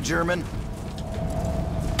potions too, German?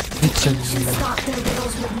 It's a She thought their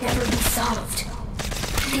riddles would never be solved.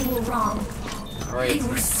 They were wrong. Right. They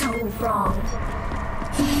were so wrong.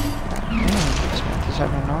 Does that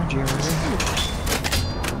an RG over here?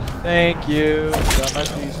 Thank you. Got my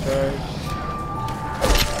D's charged.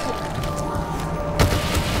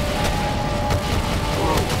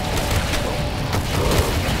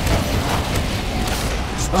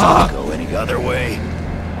 Go any other way?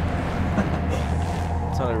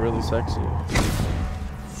 That sounded really sexy.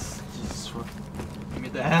 Jesus, get me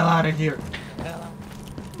the hell out of here.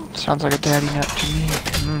 Sounds like a daddy nut to me.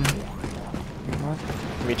 What?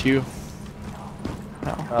 Me too.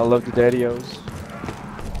 No. I love the daddy-os.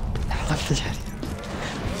 I love the daddy.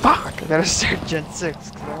 Fuck! I gotta start Gen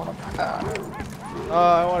 6 because I want to. Oh,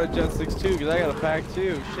 I want a Gen 6 too because I got a pack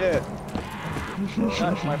too. Shit.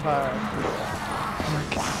 That's my power.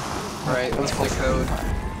 Alright, what's the code?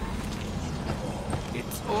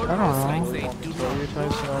 I don't know.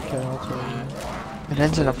 Okay, I'll tell you. It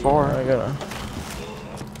ends in a 4. I gotta.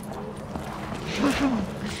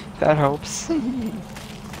 That helps. Oh my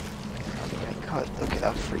god, look at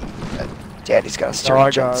that free. Daddy's gotta start I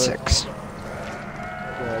Gen got it. 6.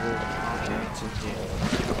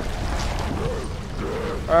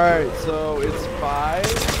 Alright, so it's 5,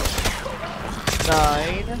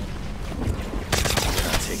 9,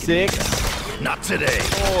 6, Not today.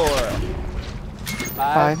 4.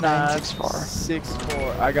 5, 9, 9, 6, 4. 6,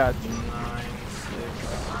 4. I got you.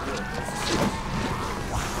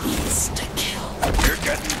 You're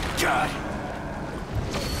getting got.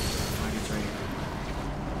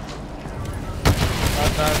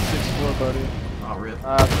 5, 9, 6, 4, buddy. Oh, rip.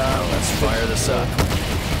 5, 9, Let's fire this up.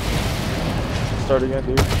 Start again,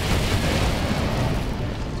 dude.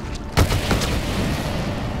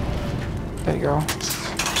 There you go.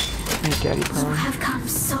 Hey, Daddy You Pro. have come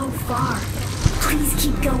so far. Please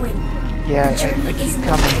keep going. Yeah, The journey I keep isn't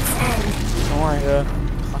coming. at its end. Don't worry.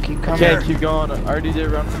 Yeah. I'll keep I coming. can't keep going. I already did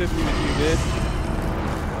round 50 with you, dude.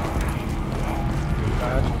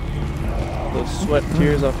 All those sweat and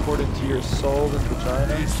tears I've poured into your soul and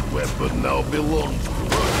vagina. This weapon now belongs to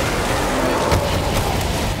us.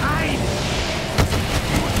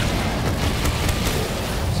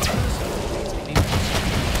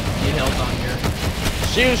 Get held on here.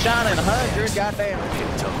 Shoe shining 100, goddamn.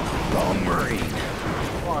 Wrong Marine.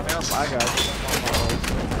 Come on, help. I got you.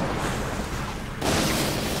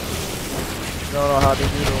 You don't know how to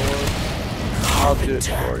do the work. I'll do it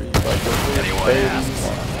for you. Like a little Anyone baby.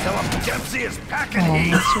 asks, tell him Dempsey is packing Oh,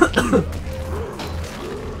 heat. that's so cute.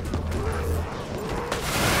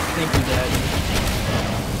 Thank you, Daddy.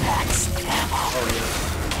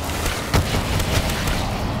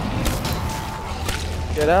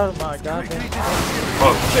 Get out of my goddamn.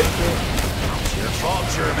 Oh, shit. It's your fault,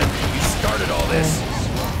 German. You started all this.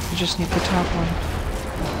 You just need the top one.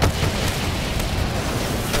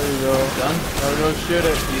 There you go. Done? Now go shoot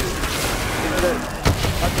it. Shoot it.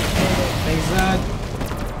 Fucking shoot it. Thanks, Dad.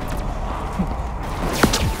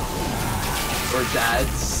 Or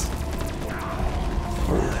Dads.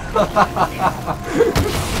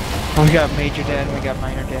 We got Major Dad and we got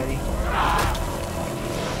Minor Daddy.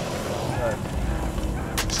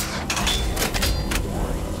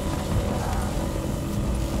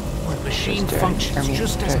 Machine Daddy. functions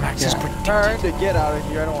just as Max is predicted. Turn to get out of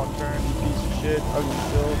here. I don't want to turn, you piece of shit. Ugly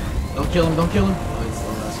still. Don't kill him, don't kill him. Oh, it's the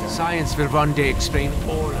last guy. Science will one day explain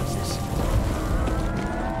all of this.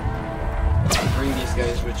 Bring these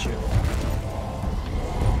guys with you.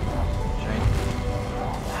 Shane.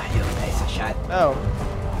 Ah, you nice a shot. No.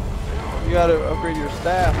 You gotta upgrade your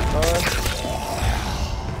staff, bud.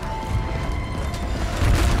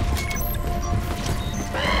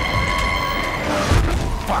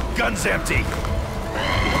 Fuck, gun's empty.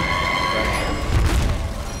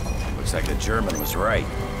 Looks like the German was right.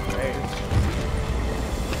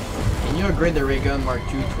 Can you upgrade the ray gun Mark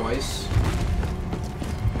II twice?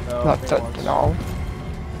 No, Not me that, once. no.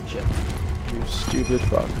 Shit. You stupid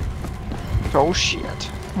fuck. Oh shit.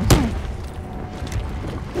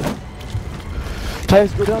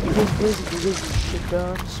 Guys, go down to this place and get this shit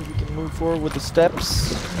done so we can move forward with the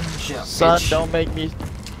steps. Shit, Son, bitch. don't make me.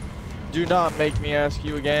 Do not make me ask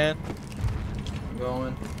you again. I'm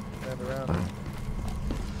going. Stand around.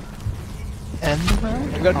 And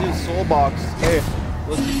We gotta do the soul box. Hey,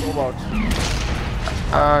 let's do soul box.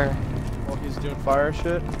 While he's doing fire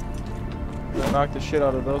shit. Gonna knock the shit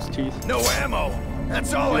out of those teeth. No ammo.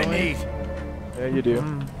 That's all I need. Yeah, you do.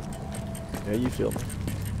 Yeah, you feel me.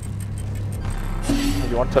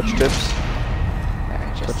 You want touch tips?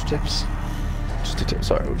 Touch tips? Just a tip.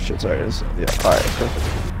 Sorry, oh shit, sorry. Yeah, alright, perfect.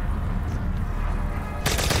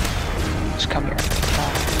 just come here.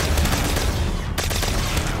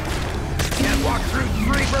 Can't walk through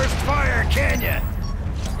 3 burst fire, can ya?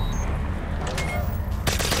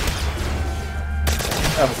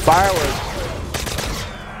 Fireworks.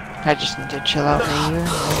 I just need to chill out right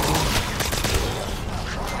here.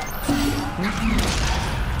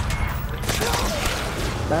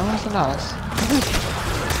 That wasn't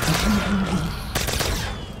us.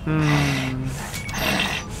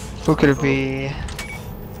 Who could it be?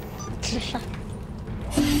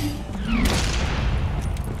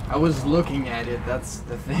 I was looking at it, that's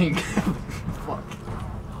the thing. Fuck.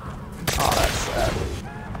 Oh, that's sad.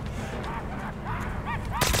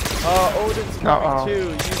 Odin's coming too.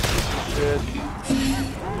 You piece of shit.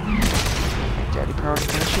 Daddy Pro did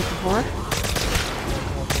that shit before?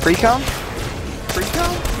 Pre-com?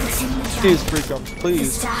 Pre-com? Please, pre-com, The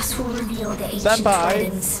please. stars will reveal the ancient Senpai.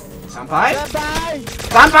 gardens. Senpai? Senpai!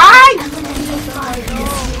 Senpai! And when the fire is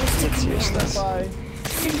yours to It's useless. Senpai.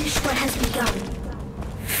 finish what has begun.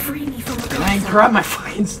 Free me from a Can I grab my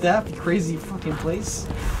fucking staff, you crazy fucking place?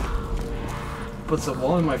 Puts a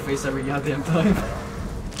wall in my face every goddamn time.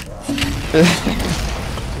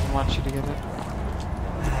 Didn't want you to get it.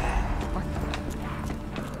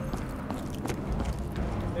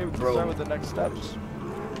 Maybe we can Bro. start with the next steps.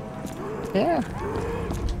 Yeah.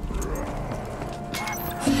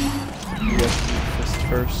 You guys do fist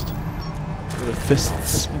first. With the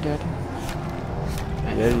fists. Me Daddy.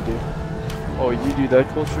 Yeah, you do. Oh, you do that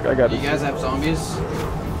cool trick? I got Do it. you guys have zombies?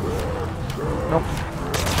 Nope.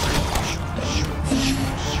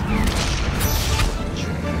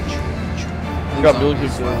 I got milk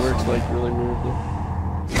so it works like really weirdly.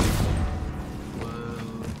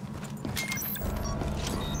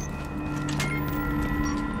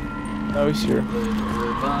 No, he's here.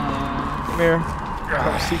 Come here.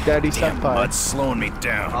 Come see Daddy Damn, the Senpai. mud's slowing me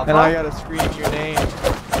down. And I gotta scream your name.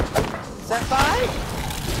 Senpai?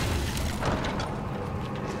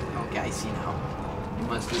 Okay, I see now. You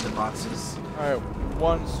must do the boxes. Alright,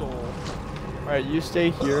 1 soul. Alright, you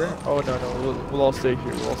stay here. Oh no, we'll all stay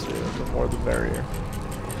here. We'll all stay here. The more the merrier.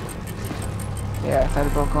 Yeah, I thought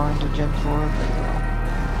about going to Gen 4,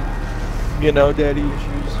 but You know, daddy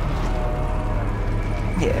issues.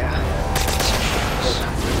 yeah.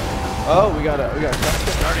 Oh, we got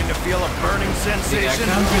Starting to feel a burning Yeah, sensation.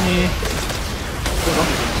 company.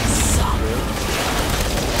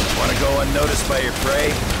 Want to go unnoticed by your prey?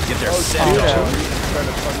 Get their scent yeah. on. Trying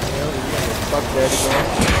to fuck me up. We gotta fuck daddy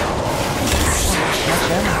girl.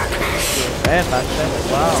 Man, not that.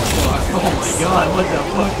 Wow. Oh my god, what the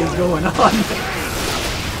fuck is going on?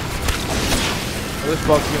 This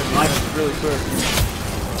fuck's gonna be really quick.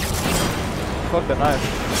 Fuck the knife.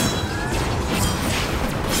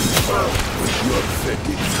 Your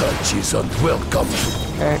fetid touch is unwelcome.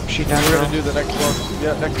 Okay, she done We're now. gonna do the next box.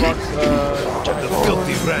 Yeah, next box. The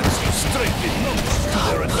filthy rats straight in numbers to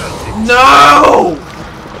their advantage. No!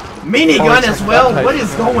 Minigun as well? What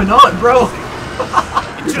is going on, bro?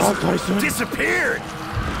 It just disappeared.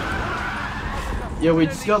 Yeah, we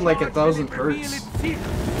just got like 1,000 perks.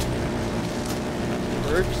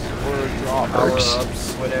 Perks or drop?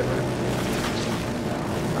 Power-ups, whatever.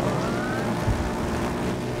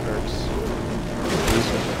 Perks.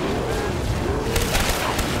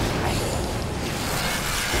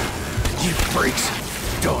 You freaks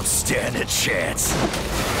don't stand a chance.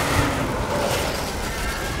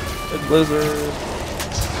 It's Blizzard.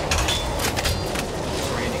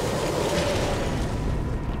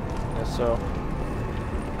 Yeah, so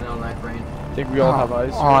I don't like rain. I think we all have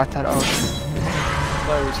ice. Oh, I thought, I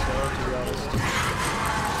thought it was snow, to be honest.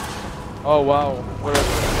 Oh wow, what else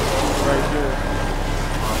right here?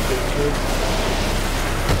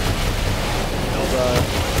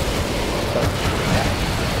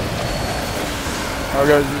 I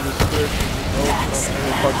gotta do this quick. Oh,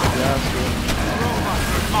 fucking gas,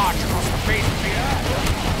 dude.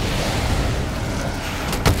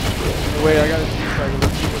 Wait, I gotta see if I can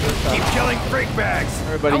let's see what this Keep time. killing freak bags.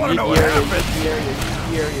 Everybody, I want to know eat what the area, happened. eat the area,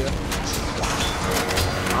 eat the area.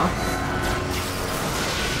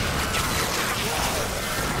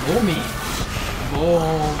 Boom me.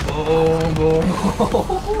 Boom, boom,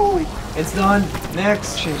 boom. It's done.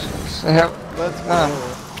 Next. Jesus. Yep. Let's go.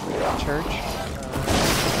 Church.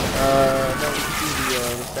 No, we can do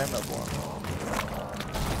the stand-up one.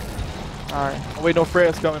 Alright. Oh wait, no,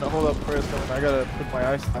 Freya's coming. Hold up, Freya's coming. I gotta put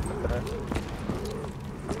my ice staff in there.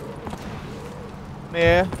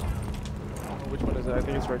 Yeah. I don't know which one is it? I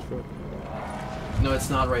think it's right foot. No, it's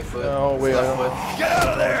not right foot. Oh wait, it's I left don't foot. Get out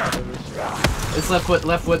of there. It's left foot,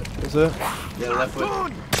 left foot. Is it? Yeah, left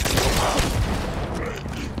foot.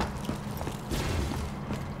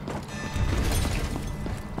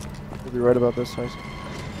 You'll be right about this, Tyson.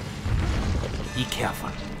 Be careful.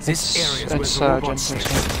 This area is It's where the Gen robots 6.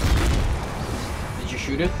 stay. Did you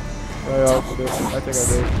shoot it? Oh, yeah, I think I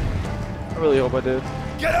did. I really hope I did.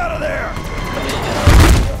 Get out of there.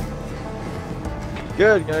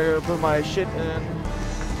 Good, gotta put my shit in.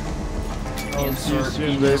 I'll see you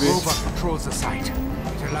soon, The baby. robot controls the site.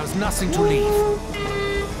 It allows nothing to leave.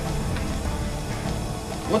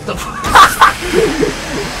 What the fuck?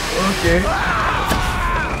 Okay.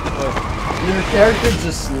 Your character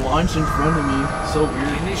just launched in front of me. So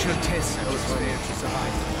weird. Initial test was failed to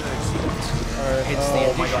survive the third sequence. Alright, Hence the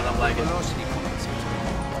Oh my god, I'm lagging. velocity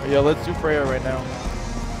compensator. yeah, let's do Freya right now.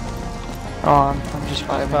 Oh, I'm just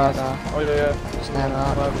vibing Fast. it Oh yeah. stand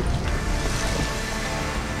up. Alright,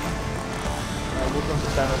 we'll come to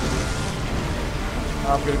stand over here.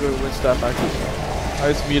 I'm gonna go to Windstaff actually.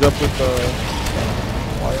 I just meet up with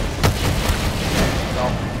Wyatt. No.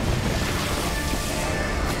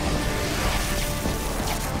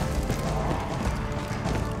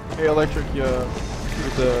 Hey Electric,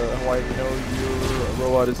 with the Hawaii, you know your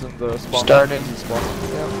robot is in the spawn. Started.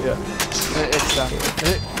 Yeah. It's done.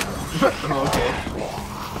 Okay.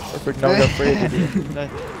 Perfect, now we got Freya to do.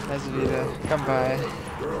 Nice of you to come by.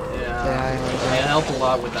 Yeah. I helped a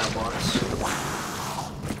lot with that box.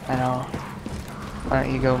 I know. Why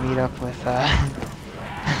don't you go meet up with,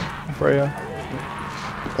 Freya.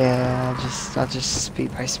 yeah, I'll just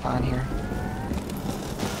speed by spawn here.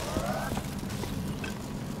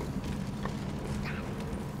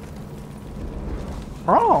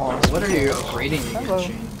 Oh, What are you upgrading Hello. again,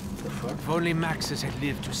 Shane? The fuck? If only Maxes had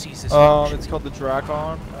lived to see this. It's called the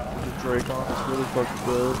Dracon. The Dracon. It's really fucking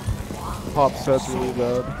good. Pop set's really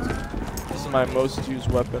bad. This is my most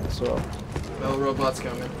used weapon, so. Well, robot's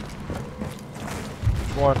coming.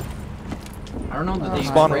 Which one? I don't know the name.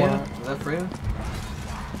 Spawn Freya? one. Is that Freya?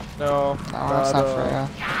 No, No, it's not Freya.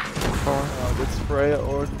 Thor. No, it's Freya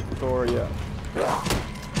or Thor, yeah.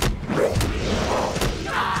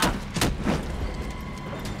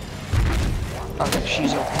 Okay,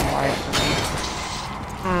 she's open wide for me.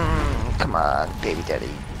 Come on, baby daddy.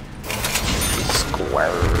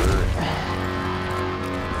 Squirt.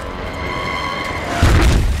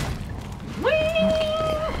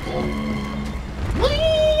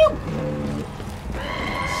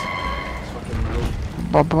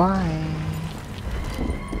 Bye-bye.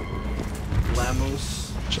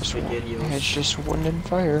 Lamos. Just Spaghettios. it's just wind and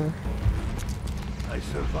fire. I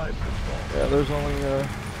survived the fall. Yeah, there's only, oh,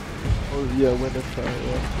 yeah, wind and fire,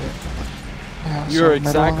 yeah. Yeah, You're so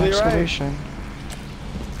metal exactly right. excavation.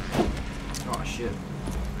 Oh shit.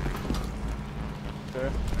 Okay.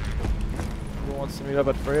 Who wants to meet up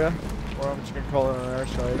at Freya? Or I'm just gonna call it on our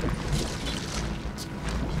side.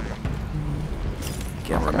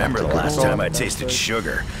 Can't remember the last time I tasted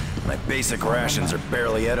sugar. My basic rations are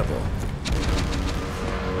barely edible.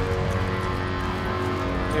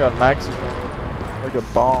 You got Max's like a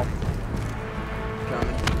bomb.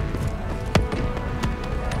 Coming.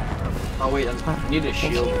 Oh wait, I need a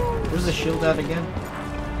shield. Where's the shield at again?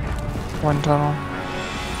 One tunnel.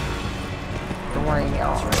 Don't worry,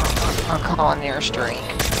 I'll call on the airstrike.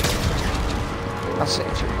 I'll save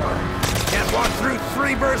you. Can't walk through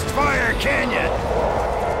 3 burst fire, can ya?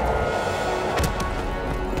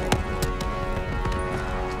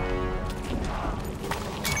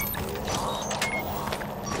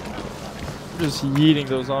 Just yeeting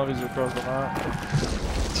those zombies across the map.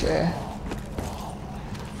 Yeah.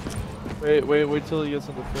 Wait till he gets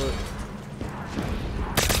on the foot.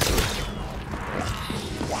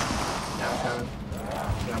 Yeah, I'm coming.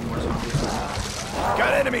 Got more zombies.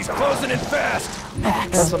 Got enemies closing in fast!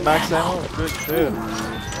 Got some max ammo? Good shit.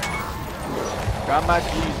 Got max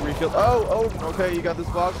G's refilled. Oh, okay, you got this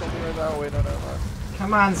box on me right now. Wait, no.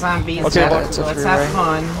 Come on, zombies. Okay, let's have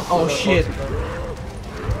fun. Oh shit.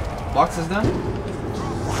 Box is done?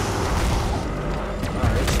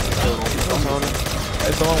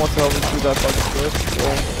 Hey, someone wants to help me through that fucking cliff?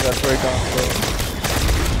 Yeah, that's where it gone,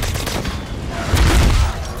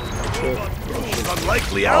 so.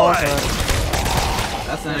 Unlikely ally!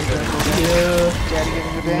 That's not a good idea. Daddy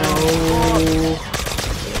getting the band. No.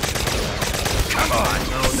 Come on!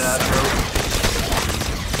 No, Dad, bro.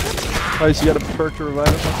 Alright, so you got a perk to revive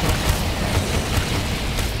him?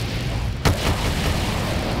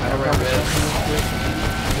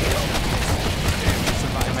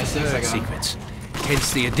 Am I sick? I got him. Sequence.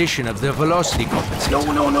 Hence the addition of the velocity compensator. No.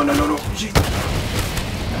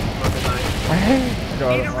 Fucking knife.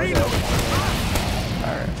 Got him.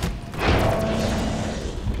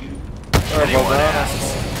 Alright, well done.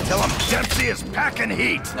 Tell him Dempsey is packing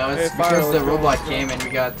heat! No, it's Okay, fire, because the let's go. robot came and we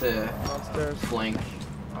got to Downstairs. flank.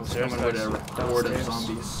 I was coming with a horde of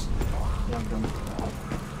zombies. Yeah, I'm coming.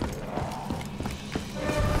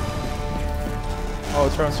 Oh,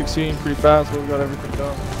 it's round 16, pretty fast, but we got everything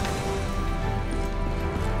done.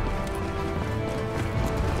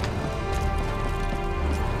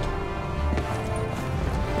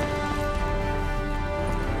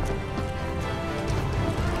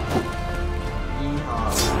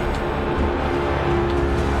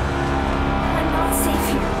 I'm not safe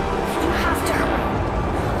here. You have to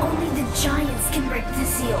hurry. Only the giants can break the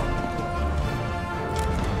seal.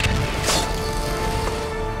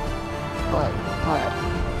 But,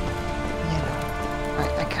 you know,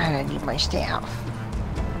 I kind of need my staff.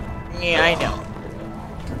 Yeah, I know.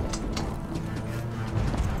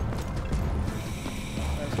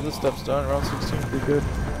 Alright, so this stuff's done, round 16, pretty good.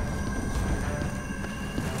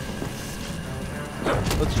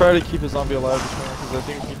 Let's try to keep a zombie alive this round, because I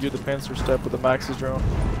think we can do the Panzer step with the Max's drone.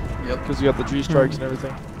 Yep. Because you got the G strikes and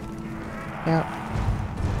everything. Yeah.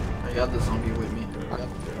 I got the zombie with me.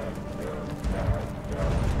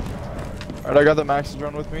 Alright, I got the Max's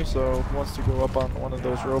drone with me, so who wants to go up on one of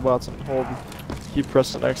those robots and hold, keep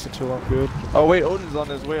pressing X until I'm good. Oh wait, Odin's on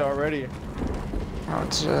his way already. Oh,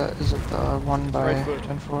 it's is it the one by Right foot.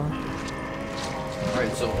 10-4?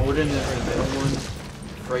 Alright, so Odin is the middle one,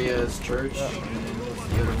 Freya's church, and then what's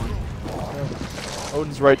the other one? Yeah.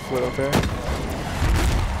 Odin's right foot, okay?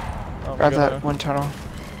 Grab that one tunnel.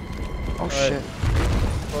 Oh shit.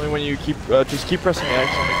 Only when you keep, just keep pressing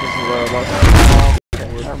X on it because of the last Okay,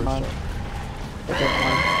 never mind.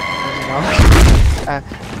 I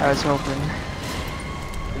was hoping.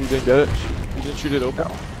 You didn't get it? You didn't shoot it open?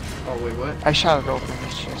 No. Oh wait, what? I shot it open,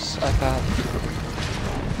 it's just, I thought.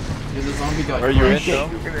 Yeah, the zombie got Are you in, crushed. though?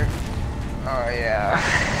 Oh yeah.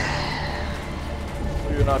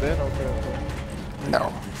 You're not in? Okay.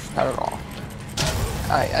 No, not at all.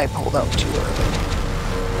 I pulled out too early.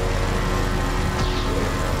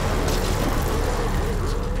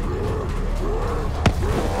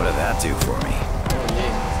 What did that do for me?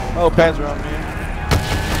 Oh, Panzer on me.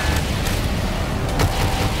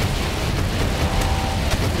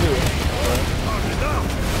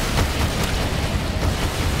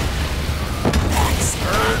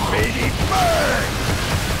 Burn, baby, burn!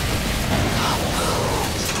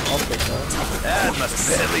 I'll take that. That must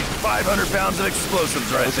have been at least 500 pounds of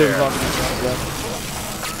explosives right Let's see if there. it's on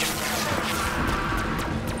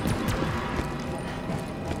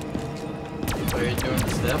What are you doing,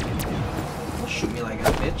 Steph? Shoot me like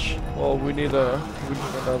a bitch. Well, we need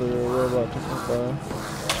another robot to come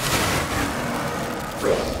by.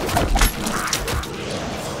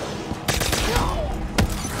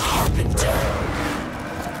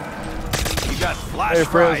 You got flash Hey,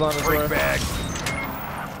 Freya's fried, on his freak way. bag.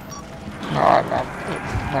 No, I'm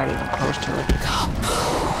not even close to it.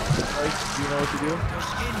 Mike, do you know what to do?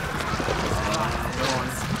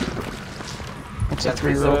 It's a That's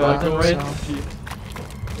 3 so robot, button, right? so...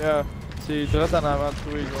 Yeah. See, trata nada más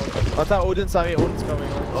tú y yo. Attends, Odin's coming, Odin's coming.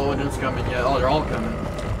 Oh, Odin's coming, yeah. Oh, they're all coming.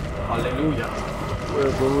 Hallelujah.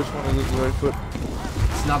 Wait, but which one is his right foot?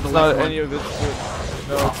 It's not the It's left not one. any of his foot.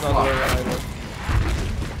 No, it's not the right one either.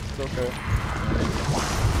 It's okay.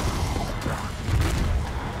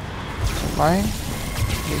 Mine?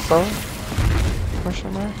 You Thor?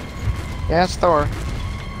 Question mark? Yeah, it's Thor.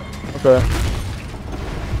 Okay.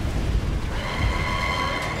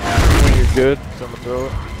 When you're good, so I'm gonna throw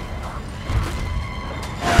it.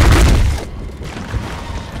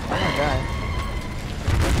 Oh my god.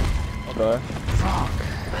 Okay. Fuck.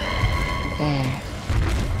 Hey.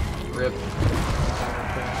 Rip.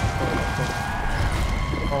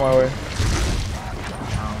 On my way.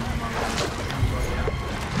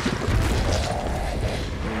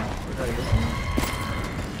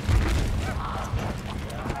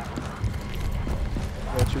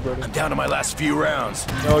 Got you, buddy. I'm down to my last few rounds.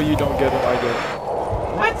 No, you don't get it. I get it.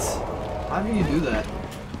 What? How do you do that?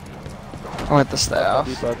 I went the staff.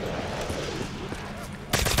 Deep out.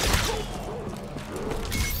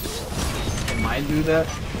 Can mine do that?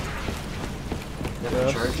 You have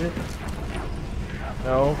Yes. to charge it?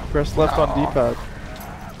 No, press left on D-pad.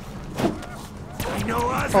 I know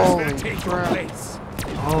us Holy gonna take your crap. place.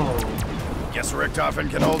 Oh. Guess Richtofen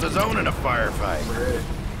can hold his own in a firefight. Right.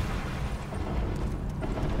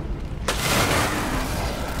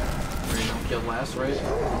 You don't kill last, right? Keep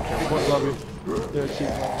Kill one last. zombie. Yeah, keep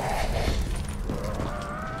one.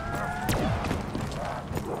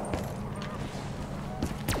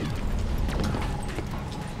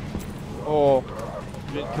 Oh,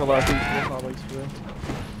 you didn't kill that thing. It's not like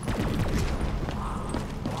spray.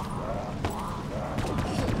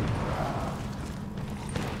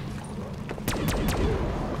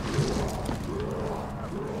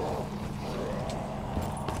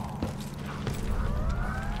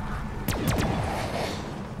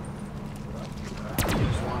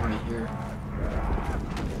 There's one right here.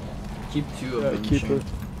 Keep two of Yeah, them. keep Shane. it.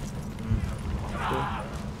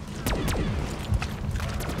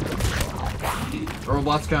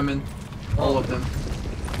 Robots coming. All of them.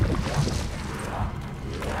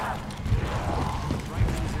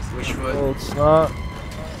 Which foot? Oh, it's not.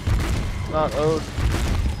 It's not Ode.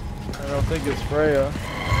 I don't think it's Freya.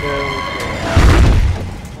 Yeah, it was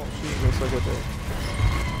Oh, she looks like a thing.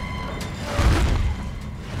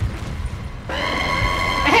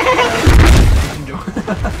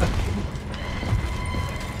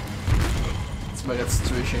 It's my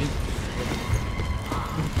situation.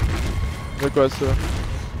 De quoi ça?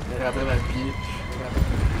 Elle est rentrée dans le pied.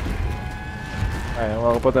 Ouais,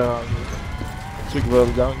 on va pas t'arranger. Tu sais qu'il va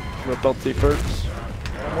dedans, tu vas perdre tes perks.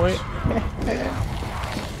 Oui.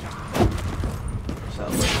 Ça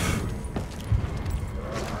va.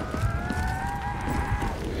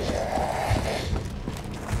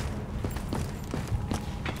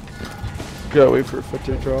 Gotta wait for a foot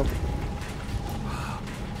to drop.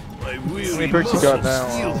 My How many perks you got now?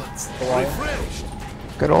 Hawaii?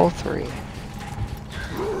 Good old 3.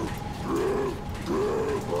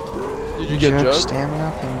 Did you get Jug?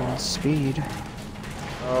 Stamina and speed.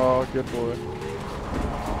 Oh, good boy.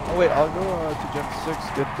 Oh wait, I'll go to Gen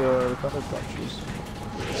 6 get the Thunder Punches.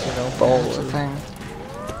 You know, ball That's the or- thing.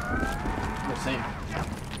 The same.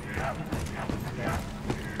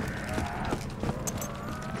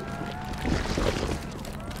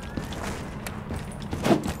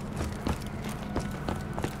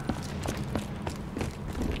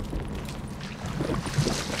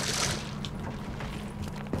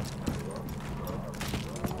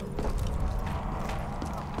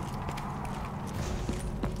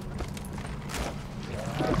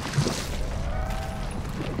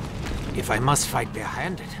 If I must fight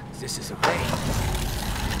barehanded, this is a way.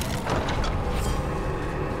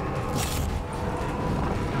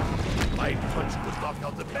 My punch would knock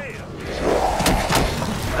out the bear.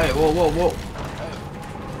 Hey, whoa, whoa, whoa.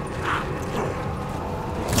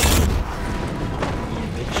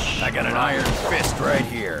 I got an iron fist right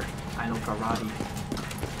here. I know karate.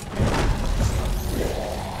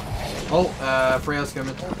 Oh, Freya's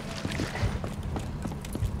coming.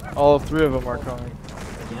 All three of them are coming.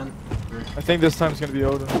 Again. I think this time's gonna be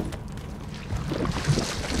Odin.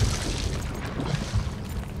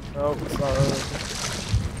 No, it's not Odin.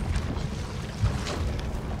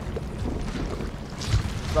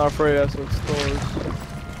 It's not Freya, so it's Thor's.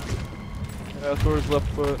 Yeah, Thor's left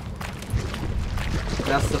foot.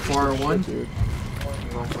 That's the 401. Dude.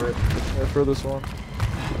 Going for it. Yeah, for this one.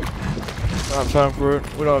 Don't have time for it.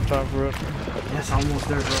 We don't have time for it. Yes, almost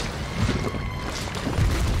there, bro.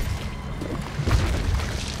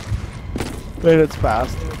 Wait, it's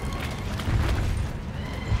fast.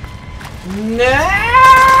 No!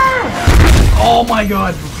 Oh my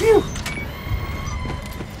god! Phew!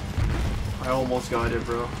 I almost got it,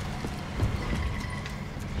 bro.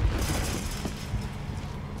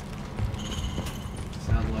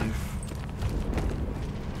 Sad life.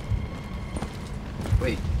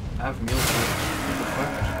 Wait, I have meal kit. What the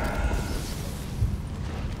fuck?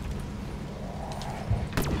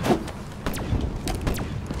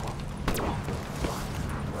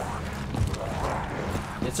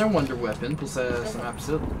 It's our wonder weapon plus some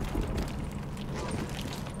episode.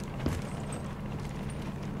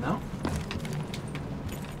 No?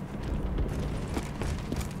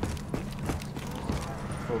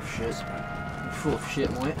 Full of shit. Full of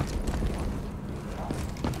shit, mate.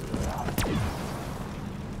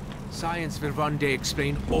 Science will one day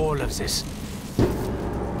explain all of this.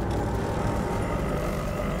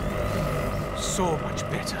 So much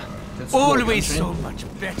better. That's Always cool, so much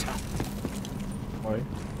better. Wait.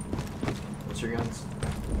 What's your guns?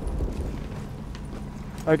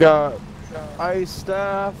 I got Ice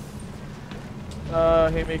Staff,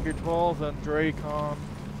 Haymaker 12, and Dracon.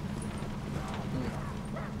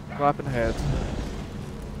 Clapping heads.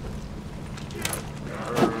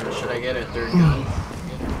 Or should I get a third gun?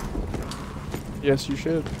 Yes, you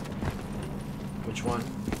should. Which one?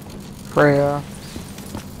 Freya.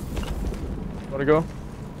 Wanna go?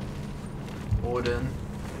 Odin.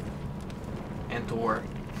 And Thor.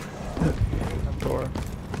 I'm Thor.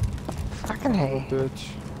 Fucking hey. Bitch.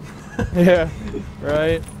 Yeah,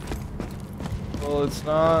 right? Well, it's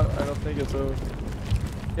not. I don't think it's Odin.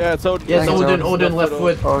 Yeah, it's Odin. Yes, think it's Odin, Odin. Odin, left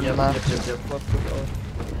foot. Odin Yep, left. yep, yep. Left foot Odin.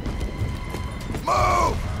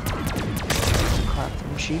 Move! Clap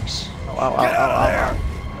them cheeks. Ow, ow, ow, ow, ow.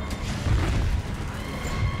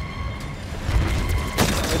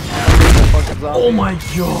 Oh my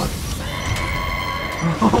god!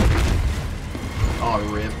 Oh,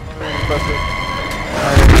 rip. Press it.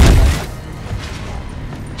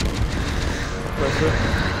 Press it.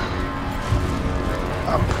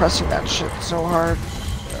 I'm pressing that shit so hard.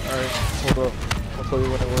 Yeah, alright, hold up. I'll tell you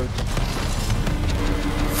when it works.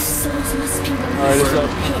 Souls must be Alright, it's up.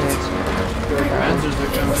 Your answers are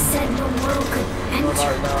It coming. was said no mortal could No, not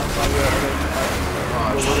enter. now. Not yet.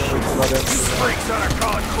 Oh, shit. These freaks ought to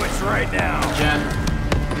call it quits right now. Jen.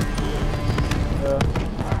 Yeah.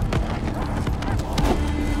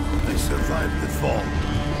 They survived the fall.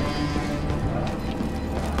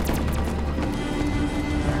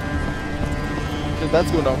 Dude,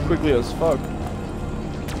 that's going down quickly as fuck.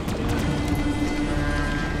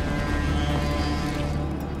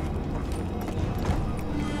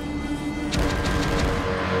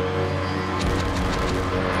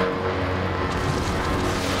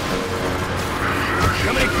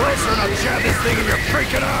 Come any closer and I'll jab this thing in your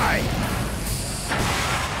freaking eye!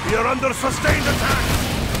 You're under sustained attack!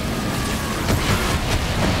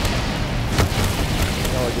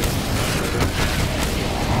 No, I didn't.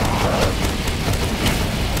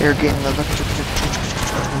 They're getting the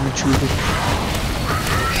retreated.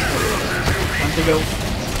 Time to go.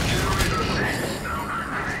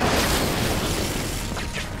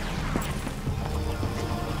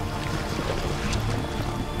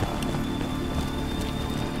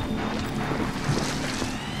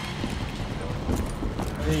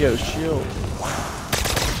 I need to get a shield.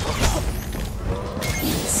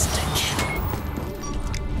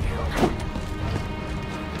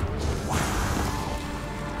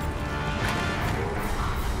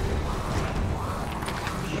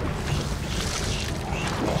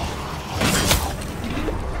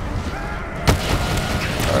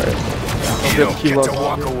 You get don't key get to level.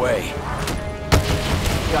 walk away.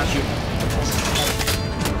 Got you.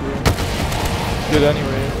 Good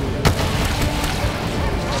anyway.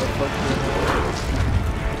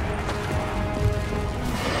 fuck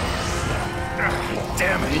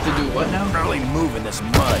Damn I it. need to do what now? Barely moving this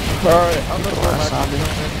mud. Alright, I'm gonna go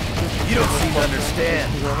Maxis. You don't seem to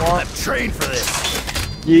understand. I'm trained for this.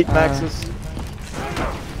 Yeet, Maxis.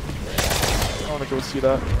 I wanna go see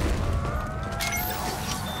that.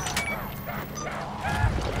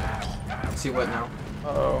 See what now?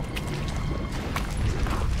 Uh-oh.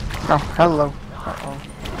 Oh, hello. Uh-oh.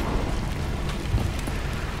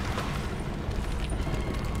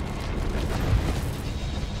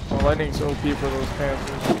 Oh, lightning's OP for those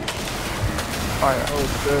Panthers. Oh yeah. Oh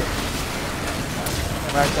shit.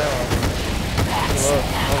 Max ammo. Oh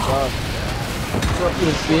god. What's up,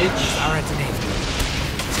 little bitch? Alright, today.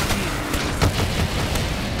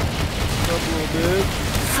 What's up, little bitch?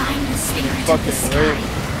 Find the spirit of the Fucking sky. great.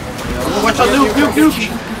 Oh, watch out, nuke!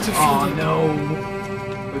 Oh no.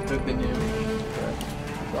 Who took the nuke?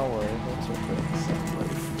 Don't worry, that's okay.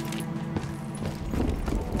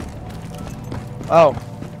 Oh.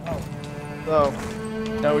 So,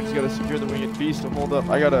 now we just gotta secure the winged beast to hold up.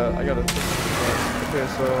 I gotta. Okay,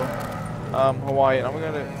 so, Hawaii, I'm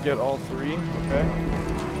gonna get all three, okay?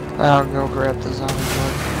 I'll go grab the zombie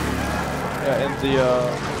board. Yeah, and the,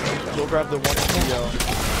 go grab the one in the,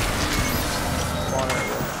 spawner.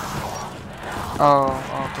 Oh,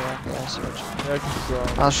 okay, I see what you mean. Yeah,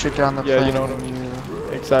 'cause, I'll shoot down the yeah, plane you know what I and mean. you...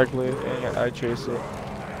 Exactly, and I chase it.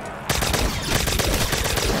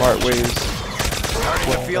 Smart ways.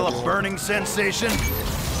 Starting to feel a burning sensation.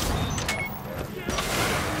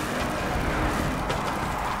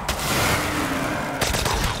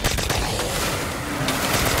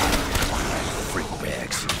 Freak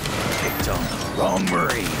bags. Picked on the wrong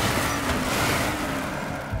Marine.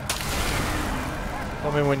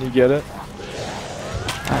 Tell me when you get it.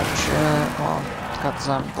 Alright, shit. Well, got the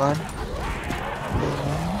zombie blood.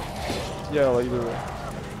 Yeah, like the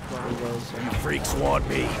one of You freaks want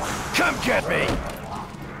me. Come get me. those.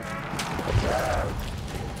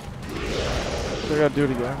 I gotta do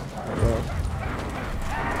it again.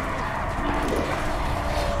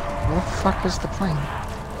 Where the fuck is the plane?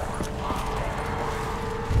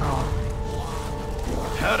 Oh,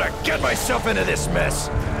 How'd I get myself into this mess?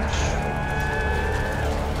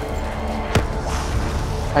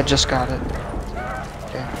 I just got it.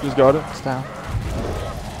 Okay, Just got it. it's down.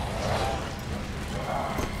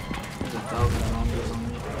 There's 1,000 zombies on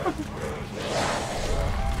me.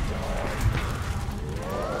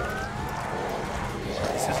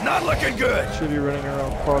 This is not looking good. Should be running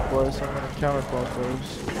around clockwise, so I'm gonna counterclockwise.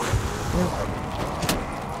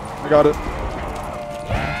 I got it.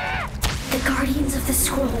 The guardians of the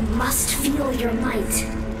scroll must feel your might.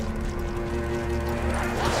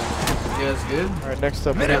 You guys good? Alright, next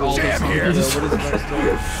up. Minute what is jam here. what is the next step?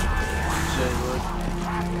 Shit, look.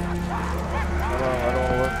 I don't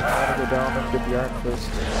wanna work. I wanna go down and get the Iron Fist.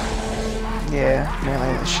 Yeah,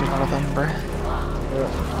 melee the shit out of them, bruh. Yeah.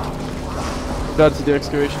 That's the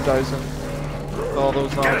excavation Dyson. All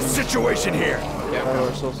those Got a zombies. situation here. Yeah, That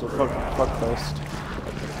are so fuck fest.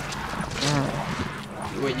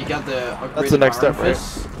 wait, you got the upgraded That's the next Iron step, right?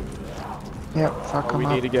 Fist? Yep, fuck Oh, them we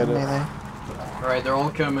up. need to get it. melee. Alright, they're all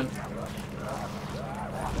coming.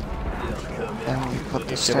 Then we put the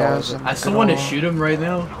Get all stairs of in I the still want to middle. shoot him right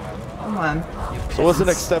now. Come on. So what's the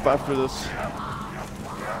next step after this?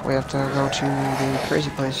 We have to go to the crazy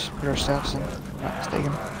place, put our staffs in. Not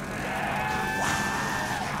mistaken.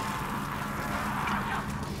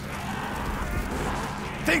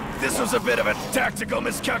 Think this was a bit of a tactical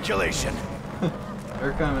miscalculation.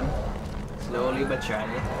 They're coming. Slowly but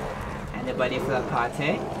surely. Anybody for that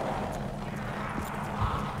party?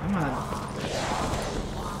 Come on.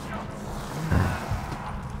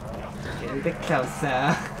 Get a bit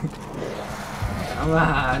closer. Come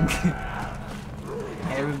on.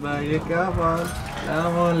 Everybody, come on.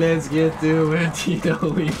 Come on, let's get to it. You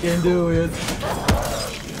know we can do it.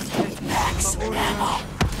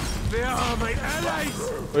 Where are my allies?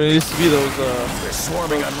 Well, it used to be those, They're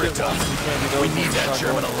swarming on Rita. We need that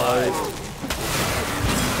German alive.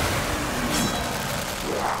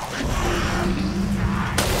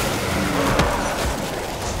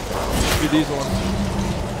 Be these ones.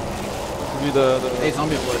 Be the Hey,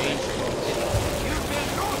 zombie blood.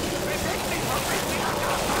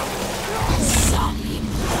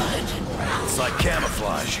 It's like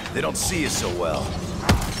camouflage. They don't see us so well.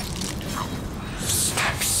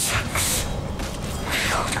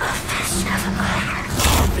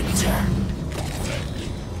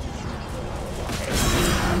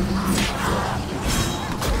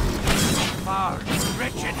 Far,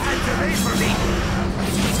 wretched hands away from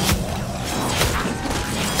me!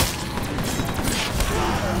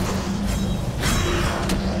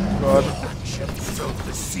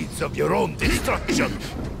 means of your own destruction.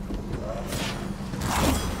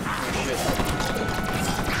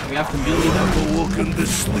 We have to melee them. Awoken the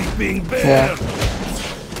sleeping bear. Yeah.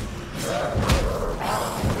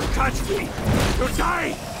 Catch me! You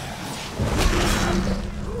die!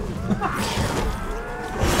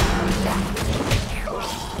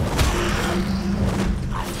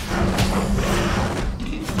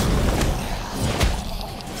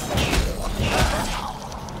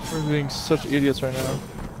 We're being such idiots right now.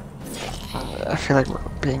 I feel like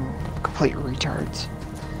we're being complete retards.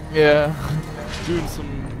 Yeah. Doing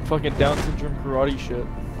some fucking Down syndrome karate shit.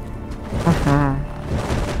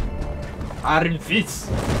 Iron Fist.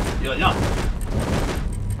 Yeah, yeah.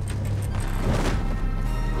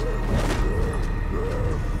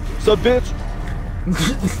 Sup, bitch?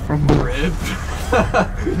 Rip.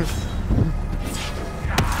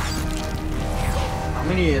 How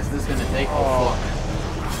many is this gonna take? Oh,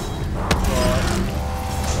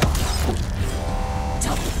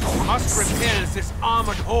 Must repel this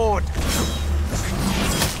armored horde.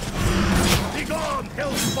 Begone,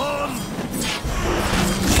 hellspawn!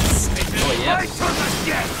 Oh, yes. My turn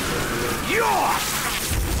again! Yours!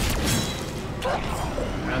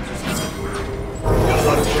 I'm just gonna...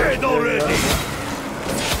 You're dead already!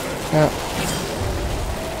 Yeah.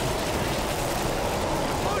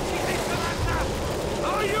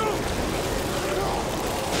 Are you?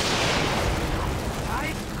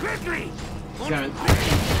 Die quickly! He's gonna...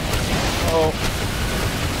 Oh.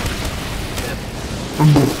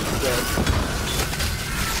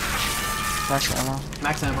 Max ammo.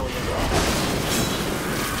 Max ammo.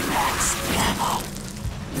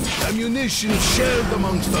 Ammunition shared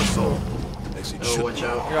amongst us all. As it Oh, should. watch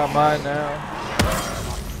out. I got mine now.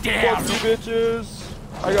 Damn! Fuck you, bitches!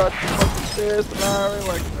 I got fucking pissed and iron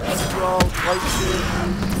like astral white shit.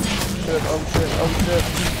 Shit, oh shit, oh shit.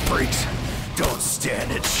 Freaks, don't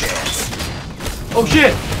stand a chance. Oh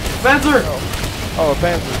shit! Spencer! Oh, a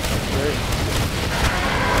panther. Great.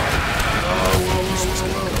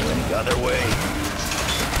 Any other way?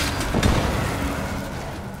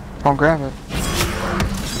 Don't grab it.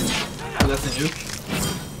 Oh, that's a nuke?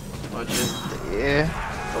 Watch it. Yeah.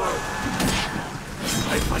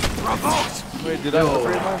 I've been provoked! Wait, did I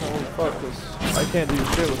upgrade mine? Holy fuck, this. I can't do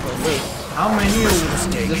shit without this. How many is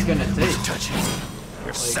this gonna take? Touch it.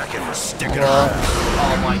 Your second was sticking Well, around.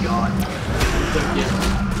 Oh my god. We took it.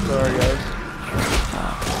 sorry, guys.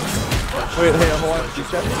 Wait, hey, hold on. Did you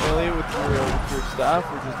check melee with your staff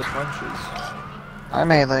or just the punches? I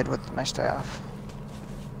meleeed with my staff.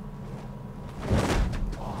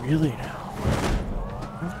 Really now?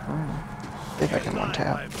 Think I can one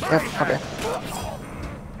tap. Yep, okay.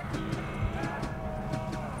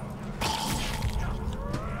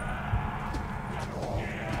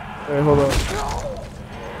 Wait, hold on.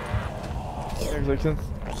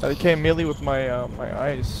 I can't melee with my my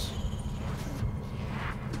ice.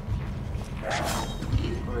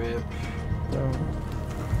 Rip.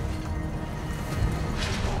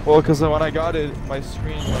 Well, because when I got it, my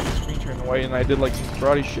screen turned white, and I did like some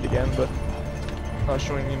karate shit again, but it's not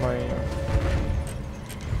showing me my.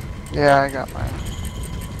 Yeah, I got mine.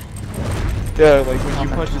 Yeah, like when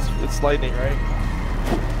you punch, it's lightning, right?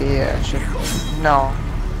 Yeah, it should. No,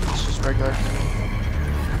 it's just regular.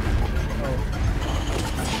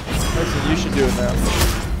 Listen, you should do it now.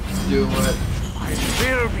 Do what? I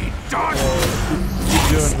will be done! Keep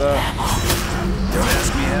doing that. Don't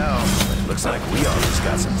ask me how, but it looks like we all just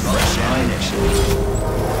got some fresh ammunition.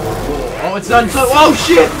 Oh, it's done. So oh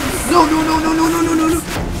shit! No, no, no, no, no, no, no, no, no.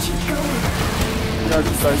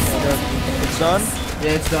 It's done?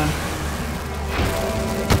 Yeah, it's done.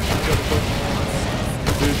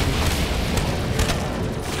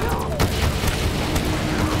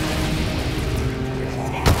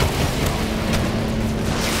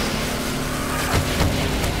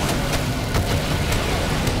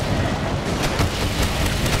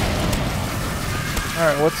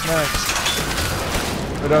 Alright, what's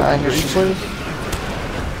next? Without the just- replays?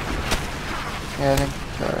 Yeah, I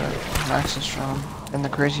think Max is strong in the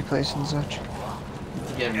crazy place and such. To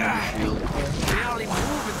get another shield.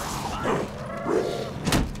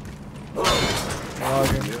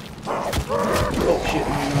 Logging. Oh shit!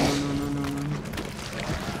 No, no, no, no, no, no,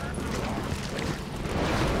 no.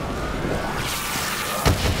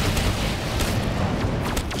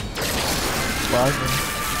 Logging.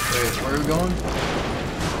 Wait, where are we going?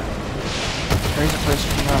 Crazy place,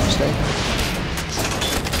 if I'm not mistaken.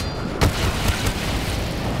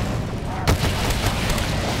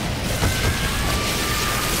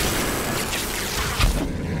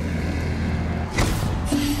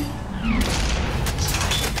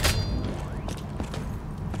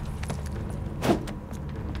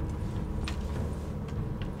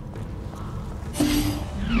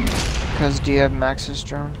 Because do you have Max's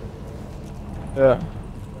drone? Yeah.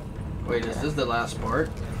 Wait, is this the last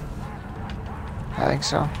part? I think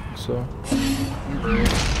so. So.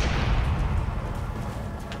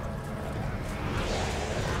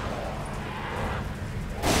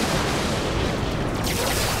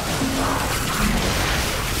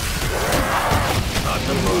 Not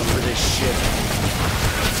the mood for this shit.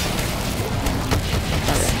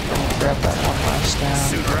 Okay, let me grab that one last down.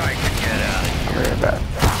 Sooner I can get out of here. I'll be right back.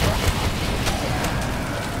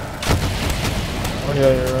 Oh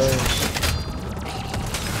yeah, you're right.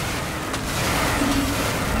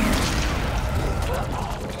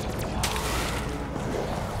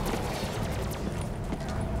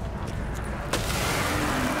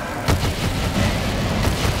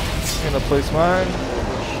 I'm gonna place mine.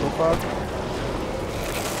 So far.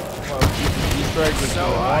 Easter egg So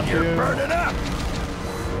hot, you're burning up.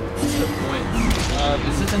 What's the point?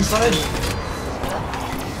 Is it inside?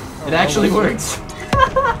 It actually works.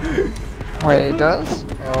 Wait, it does?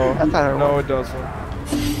 Oh, I thought it no, worked. it doesn't.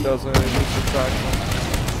 It doesn't. It's just subtraction.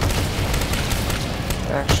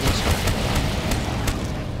 It actually is.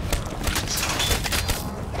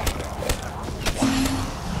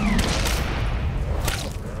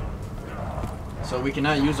 So we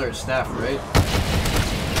cannot use our staff, right?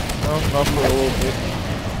 No, not for a little bit.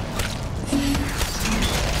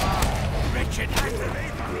 Wretched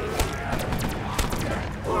activate.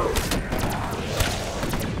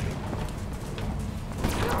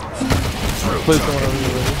 Please don't whenever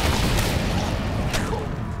you're ready.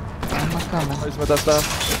 I'm not coming. Please with that stuff.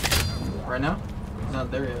 Right now? It's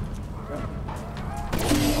not there yet. No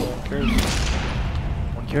one cares. No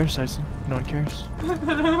one cares, Tyson. No one cares. No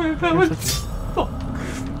one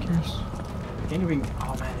cares. Can't even.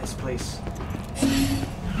 Oh man, this place.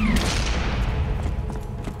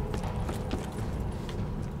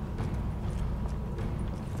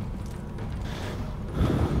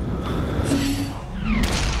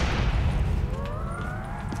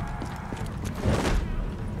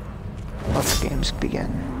 Let the games begin.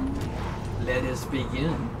 Let us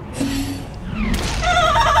begin.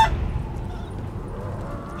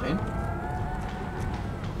 Jane?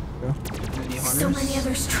 Yeah. Any So hunters? many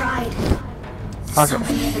others tried. Okay. So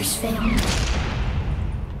many others failed.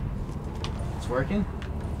 It's working?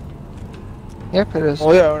 Yep, it is.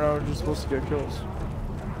 Oh yeah, no, we're just supposed to get kills.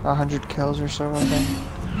 100 kills or so, I think.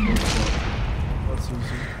 That's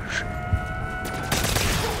easy.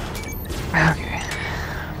 Okay.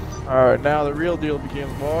 Alright, now the real deal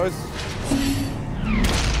begins, boys.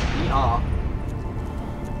 Yeehaw.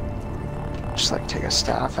 Just like take a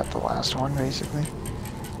staff at the last one, basically.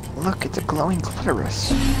 Look, it's a glowing clitoris.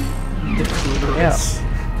 The clitoris.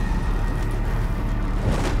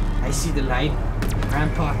 I see the light,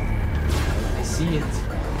 Grandpa. I see it.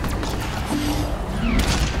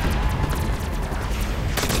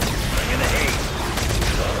 Bring in the hate.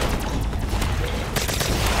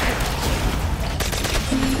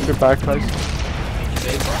 Get back, Tyson. Thank you,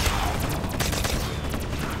 babe.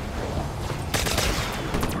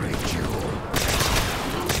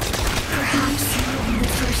 Perhaps you will be the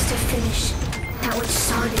first to finish that which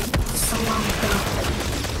started so long ago.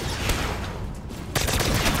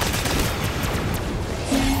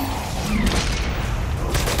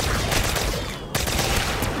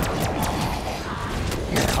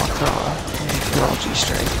 Here, I'll throw a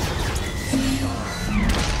G-strike.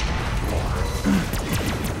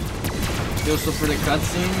 Yo, so for the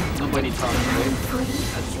cutscene, nobody talks, right? I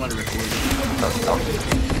just want to record it.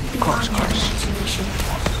 Of course, of course.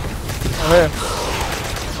 Oh yeah.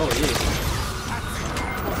 Oh, yeah.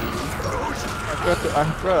 I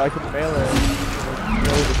forgot I could melee.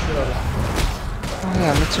 Melee the shit out of Oh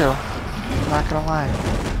yeah, me too. I'm not gonna lie. it. I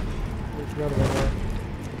forgot about that.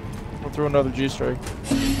 I'll throw another G-strike.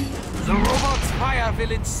 The robot's fire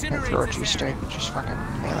will I incinerate throw a this G-strike, just fucking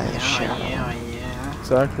melee the shit out of him. Yeah.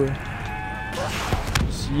 Exactly.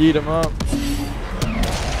 Just yeet him up.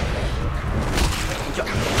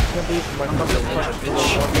 Can't believe my I'm not a ninja, bitch.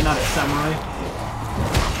 You're not a samurai.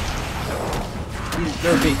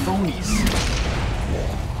 They're big phonies.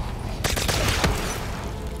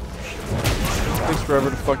 takes forever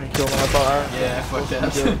to fucking kill him. I thought Iron Yeah, fuck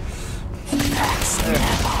that.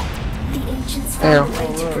 The ancients Hey, found a way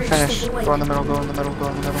to we're bridge finished. the void. Go in the middle, go in the middle, go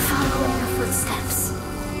in the middle. Following our footsteps.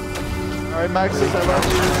 Alright, Max says I love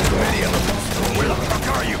you. Many of them. Where the fuck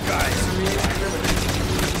are you guys?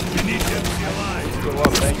 You need them to be alive. Go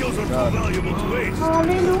up, thank Skills you, are God. too valuable to waste. At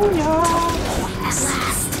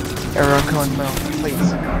last. Everyone go in the middle, please.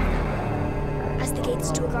 As the gates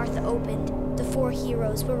to Agartha opened, the four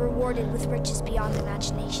heroes were rewarded with riches beyond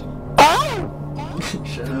imagination.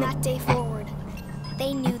 Shut From up. that day forward,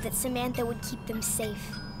 They knew that Samantha would keep them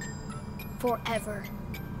safe. Forever.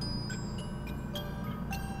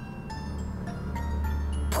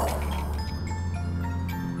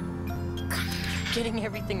 You're getting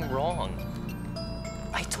everything wrong.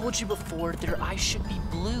 I told you before their eyes should be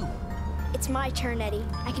blue. It's my turn, Eddie.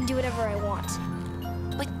 I can do whatever I want.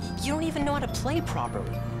 But you don't even know how to play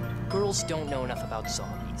properly. Girls don't know enough about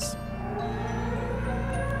zombies.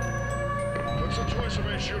 What's the choice of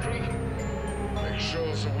it, children? Make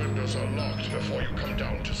sure the windows are locked before you come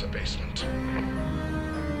down to the basement.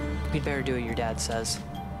 We'd better do what your dad says.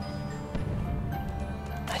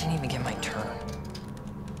 I didn't even get my turn.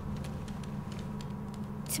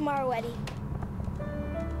 Tomorrow, Eddie.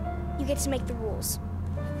 You get to make the rules.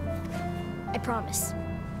 I promise.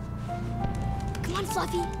 Come on,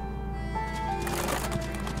 Fluffy.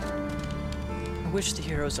 I wish the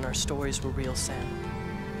heroes in our stories were real, Sam.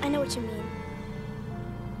 I know what you mean.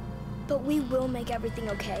 But we will make everything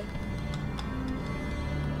okay.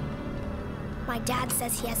 My dad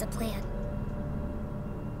says he has a plan.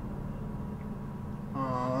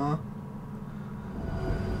 Aww.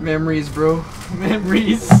 Memories, bro.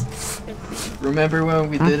 Memories. Remember when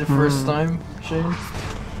we did it first time, Shane?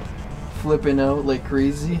 Flipping out like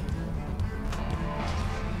crazy.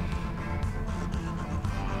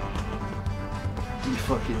 You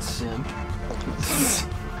fucking simp.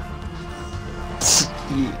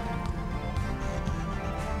 Yeah.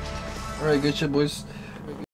 Alright, good shit, boys.